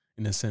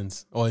in a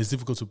sense, or it's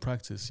difficult to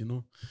practice, you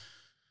know?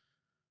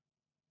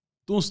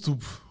 Don't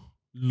stoop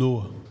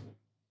lower.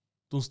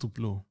 Don't stoop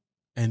low.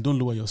 And don't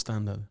lower your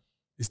standard.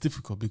 It's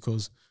difficult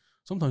because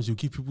sometimes you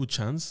give people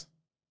chances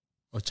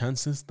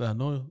that are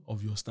not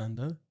of your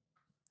standard,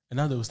 and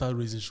now they will start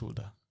raising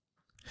shoulder.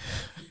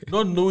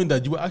 Not knowing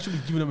that you were actually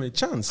giving them a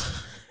chance.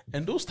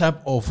 And those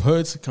type of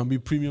hurts can be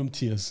premium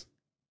tears.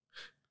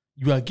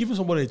 You are giving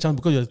somebody a chance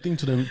because you're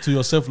thinking to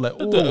yourself like,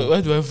 oh,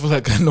 why do I feel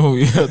like I know what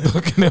you're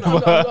talking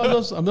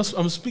about?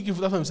 I'm speaking for,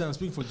 that's what I'm saying. I'm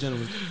speaking for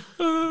general.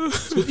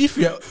 So I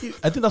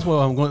think that's what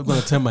I'm going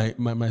to tell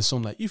my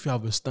son. Like, if you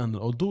have a standard,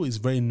 although it's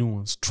very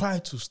nuanced, try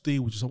to stay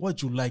with yourself.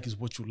 What you like is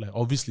what you like.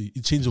 Obviously,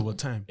 it changes over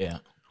time. Yeah.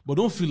 But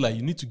don't feel like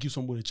you need to give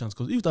somebody a chance,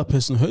 because if that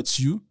person hurts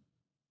you,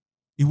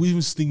 it will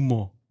even sting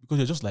more, because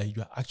you're just like,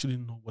 you're actually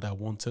not what I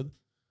wanted,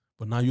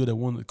 but now you're the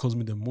one that caused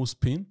me the most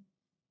pain,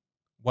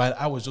 while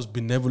I was just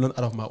benevolent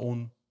out of my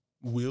own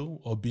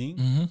will or being.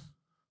 Mm-hmm.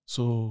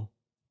 So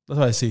that's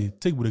why I say,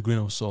 take with a grain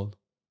of salt.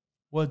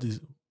 What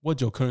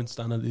your current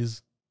standard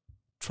is,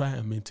 try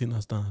and maintain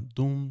that standard.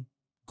 Don't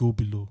go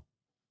below.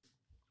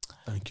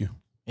 Thank you.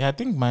 Yeah, I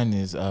think mine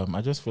is,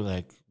 I just feel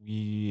like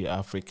we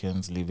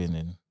Africans living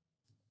in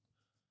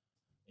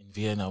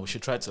Vienna, we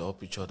should try to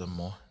help each other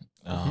more.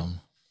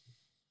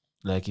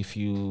 Like if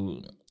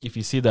you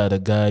see that a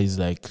guy is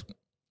like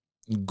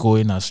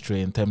going astray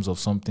in terms of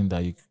something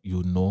that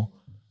you know,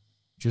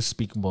 just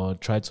speak more,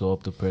 try to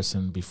help the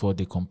person before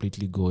they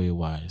completely go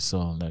AY.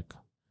 So like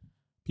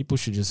people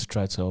should just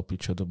try to help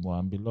each other more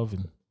and be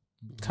loving.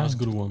 That's a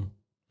good one.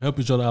 Help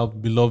each other out,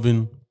 be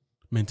loving,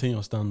 maintain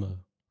your standard.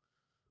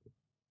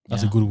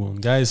 That's a good one.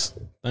 Guys,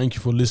 thank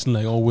you for listening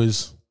like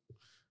always.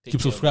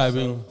 Keep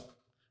subscribing.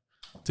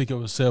 Take care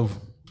of yourself.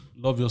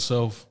 Love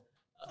yourself.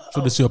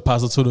 Show this to your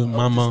pastor, to the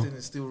mama. This thing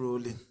is still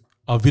rolling.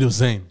 Our video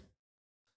Zane.